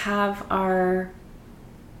just have our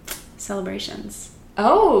celebrations.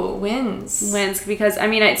 Oh, wins. Because, I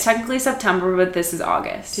mean, it's technically September, but this is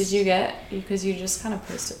August. Did you get, because you just kind of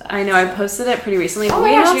posted that. I know, I posted it pretty recently. Oh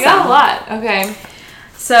my gosh, we got a lot. Okay.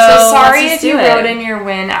 So sorry if you wrote in your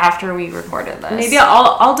win after we recorded this. Maybe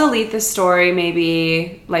I'll delete this story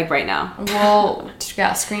maybe, like, right now. We'll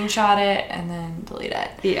screenshot it and then delete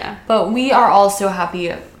it. Yeah. But we are also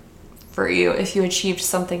happy for you if you achieved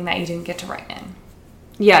something that you didn't get to write in.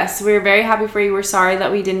 Yes, we're very happy for you. We're sorry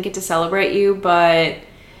that we didn't get to celebrate you, but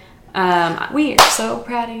we are so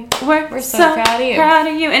proud of you. We're so proud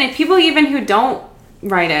of you. And if people even who don't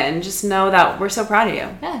write in, just know that we're so proud of you.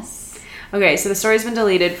 Yes. Okay, so the story's been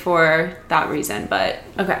deleted for that reason, but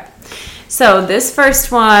okay. So this first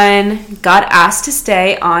one, got asked to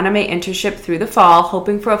stay on my internship through the fall,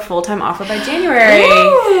 hoping for a full-time offer by January.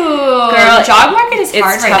 Ooh, girl, the job market is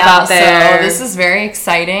hard right now, out there. So this is very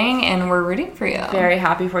exciting, and we're rooting for you. Very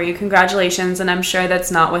happy for you. Congratulations, and I'm sure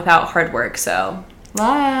that's not without hard work, so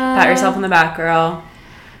pat yourself on the back, girl.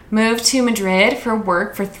 Moved to Madrid for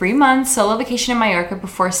work for 3 months, solo vacation in Mallorca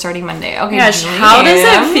before starting Monday. Okay, gosh, how does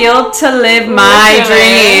it feel to live my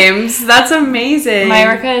dreams? That's amazing.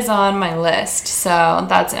 Mallorca is on my list, so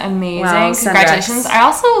that's amazing. Wow, congratulations. I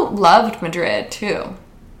also loved Madrid, too.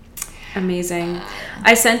 Amazing.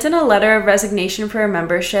 I sent in a letter of resignation for a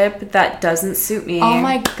membership that doesn't suit me. Oh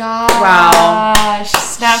my gosh. Wow.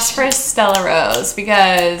 Snaps for Stella Rose,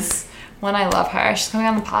 because, one, I love her. She's coming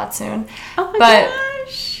on the pod soon. Oh my gosh.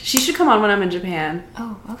 She should come on when I'm in Japan.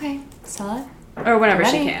 Oh, okay. Stella? Or whenever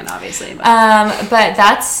she can, obviously.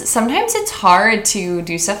 But sometimes it's hard to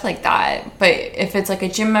do stuff like that. But if it's like a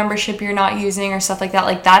gym membership you're not using or stuff like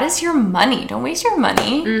that is your money. Don't waste your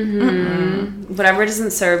money. Mm-hmm. Whatever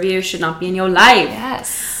doesn't serve you should not be in your life.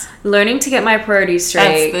 Yes. Learning to get my priorities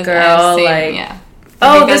straight, girl.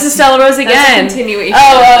 Oh, this is Stella Rose again. That's a continuation.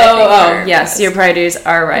 Oh. Yes, your priorities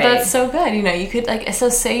are right. But that's so good. You know, you could, like, so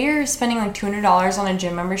say you're spending like $200 on a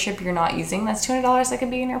gym membership you're not using. That's $200 that could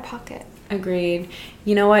be in your pocket. Agreed.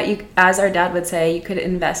 You know what? You, as our dad would say, you could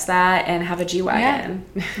invest that and have a G-Wagon.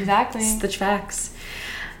 Yeah, exactly. It's the facts.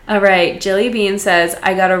 All right, Jilly Bean says,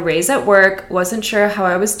 I got a raise at work. Wasn't sure how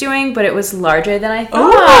I was doing, but it was larger than I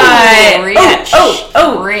thought. Ooh, rich.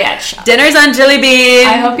 Rich. Dinner's on Jilly Bean.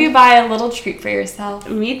 I hope you buy a little treat for yourself.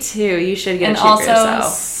 Me too. You should get a treat for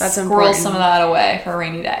yourself. That's squirrel important. Some of that away for a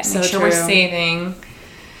rainy day. So Make sure true. we're saving.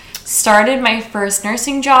 Started my first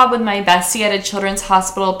nursing job with my bestie at a children's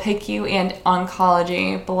hospital, PICU, and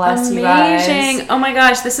oncology. Bless you guys. Amazing. Oh my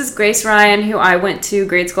gosh, this is Grace Ryan, who I went to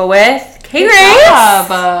grade school with. Hey, Good Grace. job.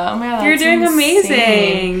 Oh my God, You're that's doing insane.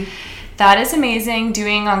 amazing. That is amazing.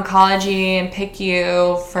 Doing oncology and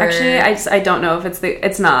PICU for... Actually, I don't know if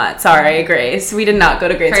it's not. Sorry, Grace. We did not go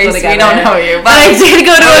to grade school Grace, together. we don't know you, but I did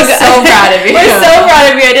go to We're so proud of you. We're so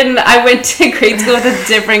proud of you. I went to grade school with a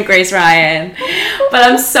different Grace Ryan. But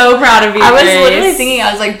I'm so proud of you, I was Grace. literally thinking,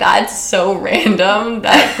 I was like, that's so random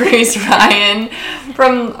that Grace Ryan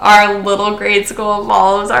from our little grade school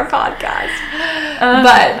follows our podcast.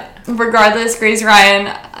 But regardless, Grace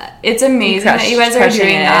Ryan, it's amazing that you guys are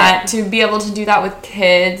doing that. To be able to do that with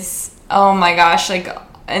kids, oh my gosh, like,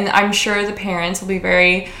 and I'm sure the parents will be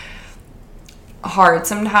very hard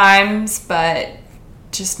sometimes, but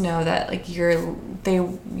just know that, like, you're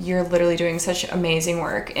literally doing such amazing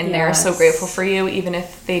work, and they're so grateful for you, even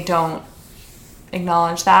if they don't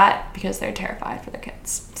acknowledge that, because they're terrified for their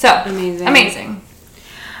kids. So amazing.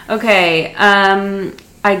 Okay,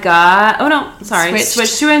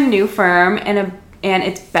 switched to a new firm, and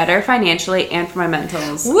it's better financially and for my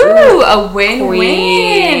mentals. Woo! A win-win.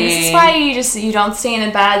 Queen. This is why you don't stay in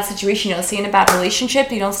a bad situation. You don't stay in a bad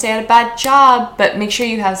relationship. You don't stay at a bad job. But make sure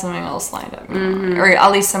you have something else lined up, or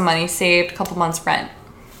at least some money saved, a couple months rent.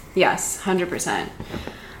 Yes, 100%.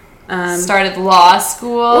 Started law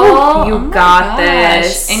school. Ooh, you got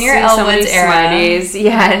this. In your Elwoods era. Smarties.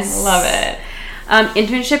 Yes, Love it.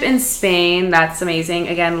 Internship in Spain. That's amazing.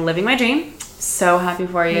 Again, living my dream. So happy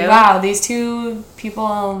for you. Wow, these two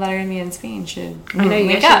people that are going to be in Spain should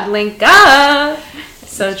link up.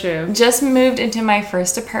 So true. Just moved into my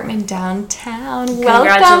first apartment downtown.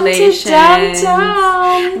 Congratulations.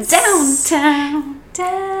 Welcome to downtown.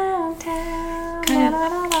 Downtown.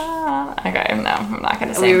 Okay, no, I'm not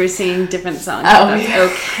gonna sing. We were singing different songs. Oh,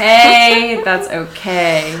 that's okay. That's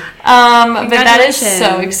okay. But that is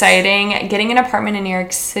so exciting. Getting an apartment in New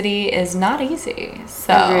York City is not easy.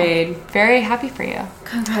 So agreed. Very happy for you.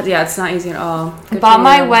 Yeah, it's not easy at all. Bought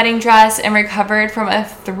my wedding dress and recovered from a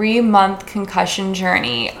 3-month concussion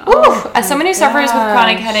journey. As someone who suffers with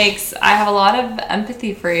chronic headaches, I have a lot of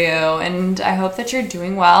empathy for you, and I hope that you're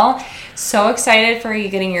doing well. So excited for you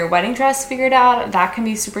getting your wedding dress figured out. That can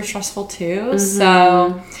be super stressful too.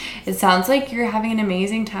 So it sounds like you're having an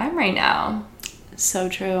amazing time right now. So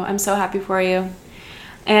true. I'm so happy for you.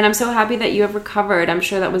 And I'm so happy that you have recovered. I'm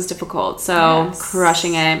sure that was difficult. So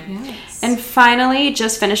crushing it. Yes. And finally,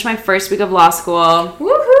 just finished my first week of law school.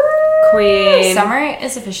 Woohoo! Queen. Summer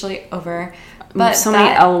is officially over. But so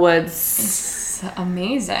many Elwoods. It's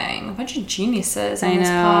amazing. A bunch of geniuses I on this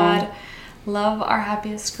know. pod. Love our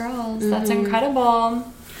happiest girls. That's incredible.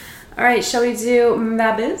 All right, shall we do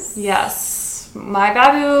BABUs? Yes. My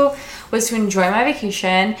BABU was to enjoy my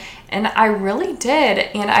vacation, and I really did.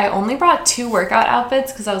 And I only brought 2 workout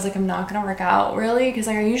outfits because I was like, I'm not going to work out really, because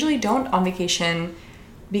I usually don't on vacation,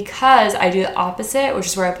 because I do the opposite, which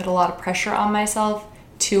is where I put a lot of pressure on myself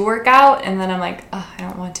to work out, and then I'm like, I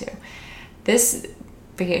don't want to. This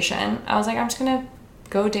vacation, I was like, I'm just going to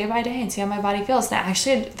go day by day and see how my body feels. And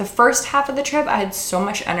actually, the first half of the trip, I had so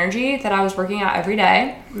much energy that I was working out every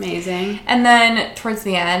day. Amazing. And then towards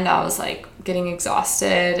the end, I was like getting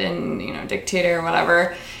exhausted and, dictator or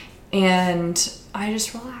whatever. And I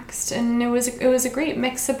just relaxed. And it was a great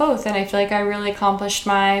mix of both. And I feel like I really accomplished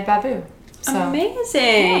my BABU. So,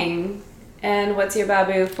 amazing. Yeah. And what's your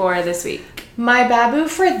BABU for this week? My BABU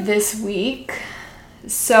for this week.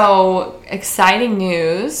 So, exciting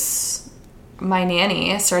news. My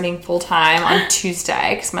nanny is starting full-time on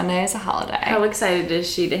Tuesday, because Monday is a holiday. How excited is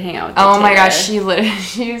she to hang out with you? Oh my gosh,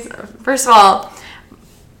 she's, first of all,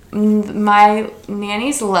 my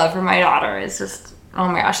nanny's love for my daughter is just, oh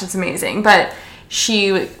my gosh, it's amazing. But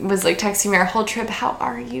she was like texting me our whole trip, how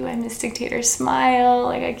are you? I miss Dictator's smile.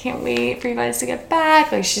 Like, I can't wait for you guys to get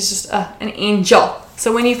back. Like, she's just an angel.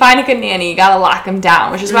 So when you find a good nanny, you gotta lock them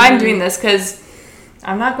down, which is why I'm doing this, because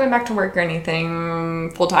I'm not going back to work or anything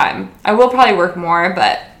full time. I will probably work more,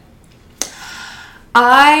 but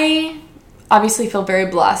I obviously feel very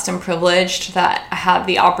blessed and privileged that I have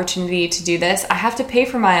the opportunity to do this. I have to pay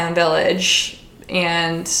for my own village,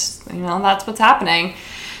 and that's what's happening.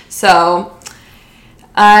 So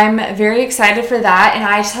I'm very excited for that, and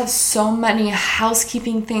I just have so many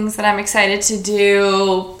housekeeping things that I'm excited to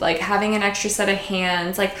do, like having an extra set of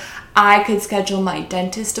hands. Like, I could schedule my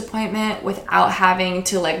dentist appointment without having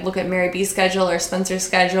to like look at Mary B's schedule or Spencer's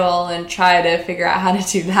schedule and try to figure out how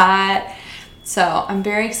to do that. So I'm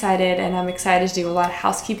very excited, and I'm excited to do a lot of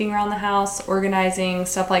housekeeping around the house, organizing,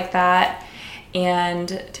 stuff like that, and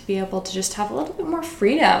to be able to just have a little bit more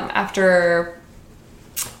freedom after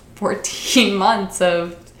 14 months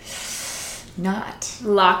of not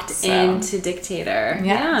locked into dictator. Yes.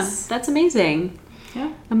 Yeah, that's amazing.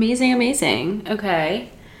 Yeah. Amazing.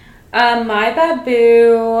 Okay. My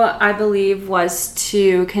BABU, I believe, was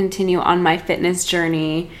to continue on my fitness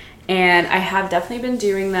journey, and I have definitely been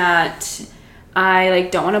doing that. I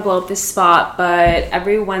don't want to blow up this spot, but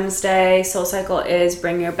every Wednesday, SoulCycle is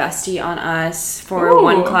Bring Your Bestie on Us for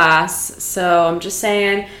one class. So I'm just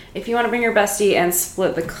saying, if you want to bring your bestie and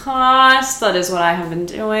split the cost, that is what I have been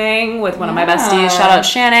doing with one of my besties. Shout out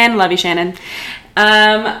Shannon. Love you, Shannon.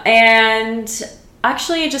 And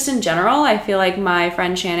actually, just in general, I feel like my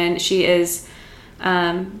friend Shannon, she is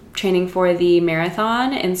training for the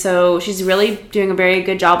marathon, and so she's really doing a very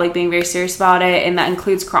good job, being very serious about it, and that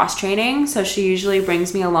includes cross training. So she usually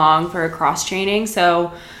brings me along for cross training,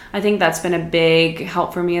 so I think that's been a big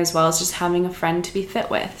help for me, as well as just having a friend to be fit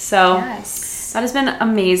with. So that has been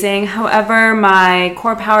amazing. However, my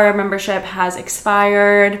Core Power membership has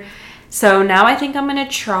expired, so now I think I'm going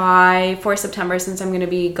to try for September, since I'm going to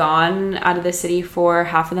be gone out of the city for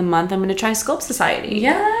half of the month, I'm going to try Sculpt Society.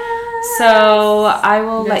 Yeah. So I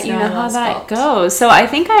will let you know how that goes. So I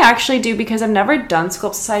think I actually do, because I've never done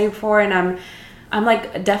Sculpt Society before, and I'm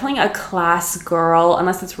definitely a class girl,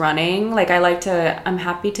 unless it's running. I'm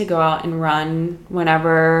happy to go out and run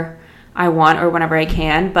whenever I want or whenever I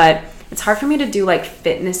can, but it's hard for me to do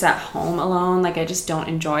fitness at home alone. I just don't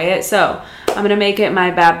enjoy it. So I'm going to make it my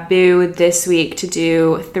BABU this week to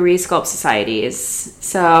do 3 Sculpt Societies.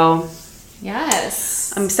 So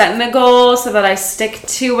yes, I'm setting the goal so that I stick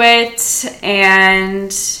to it,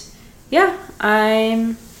 and yeah,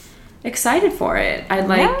 I'm excited for it.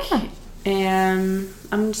 And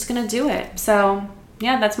I'm just gonna do it. So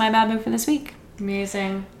yeah, that's my BABU for this week.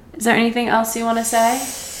 Amazing. Is there anything else you want to say?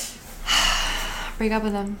 Break up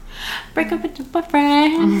with him. Break up with your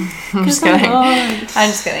boyfriend. I'm just kidding. I'm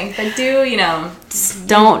just kidding. But just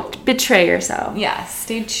don't betray yourself. Yeah,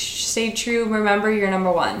 stay true. Remember, you're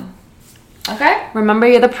number one. Okay? Remember,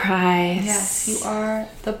 you're the prize. Yes, you are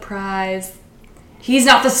the prize. He's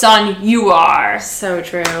not the sun, you are. So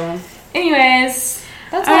true. Anyways,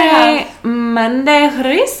 that's all I have. Monday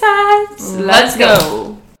risas. Let's go.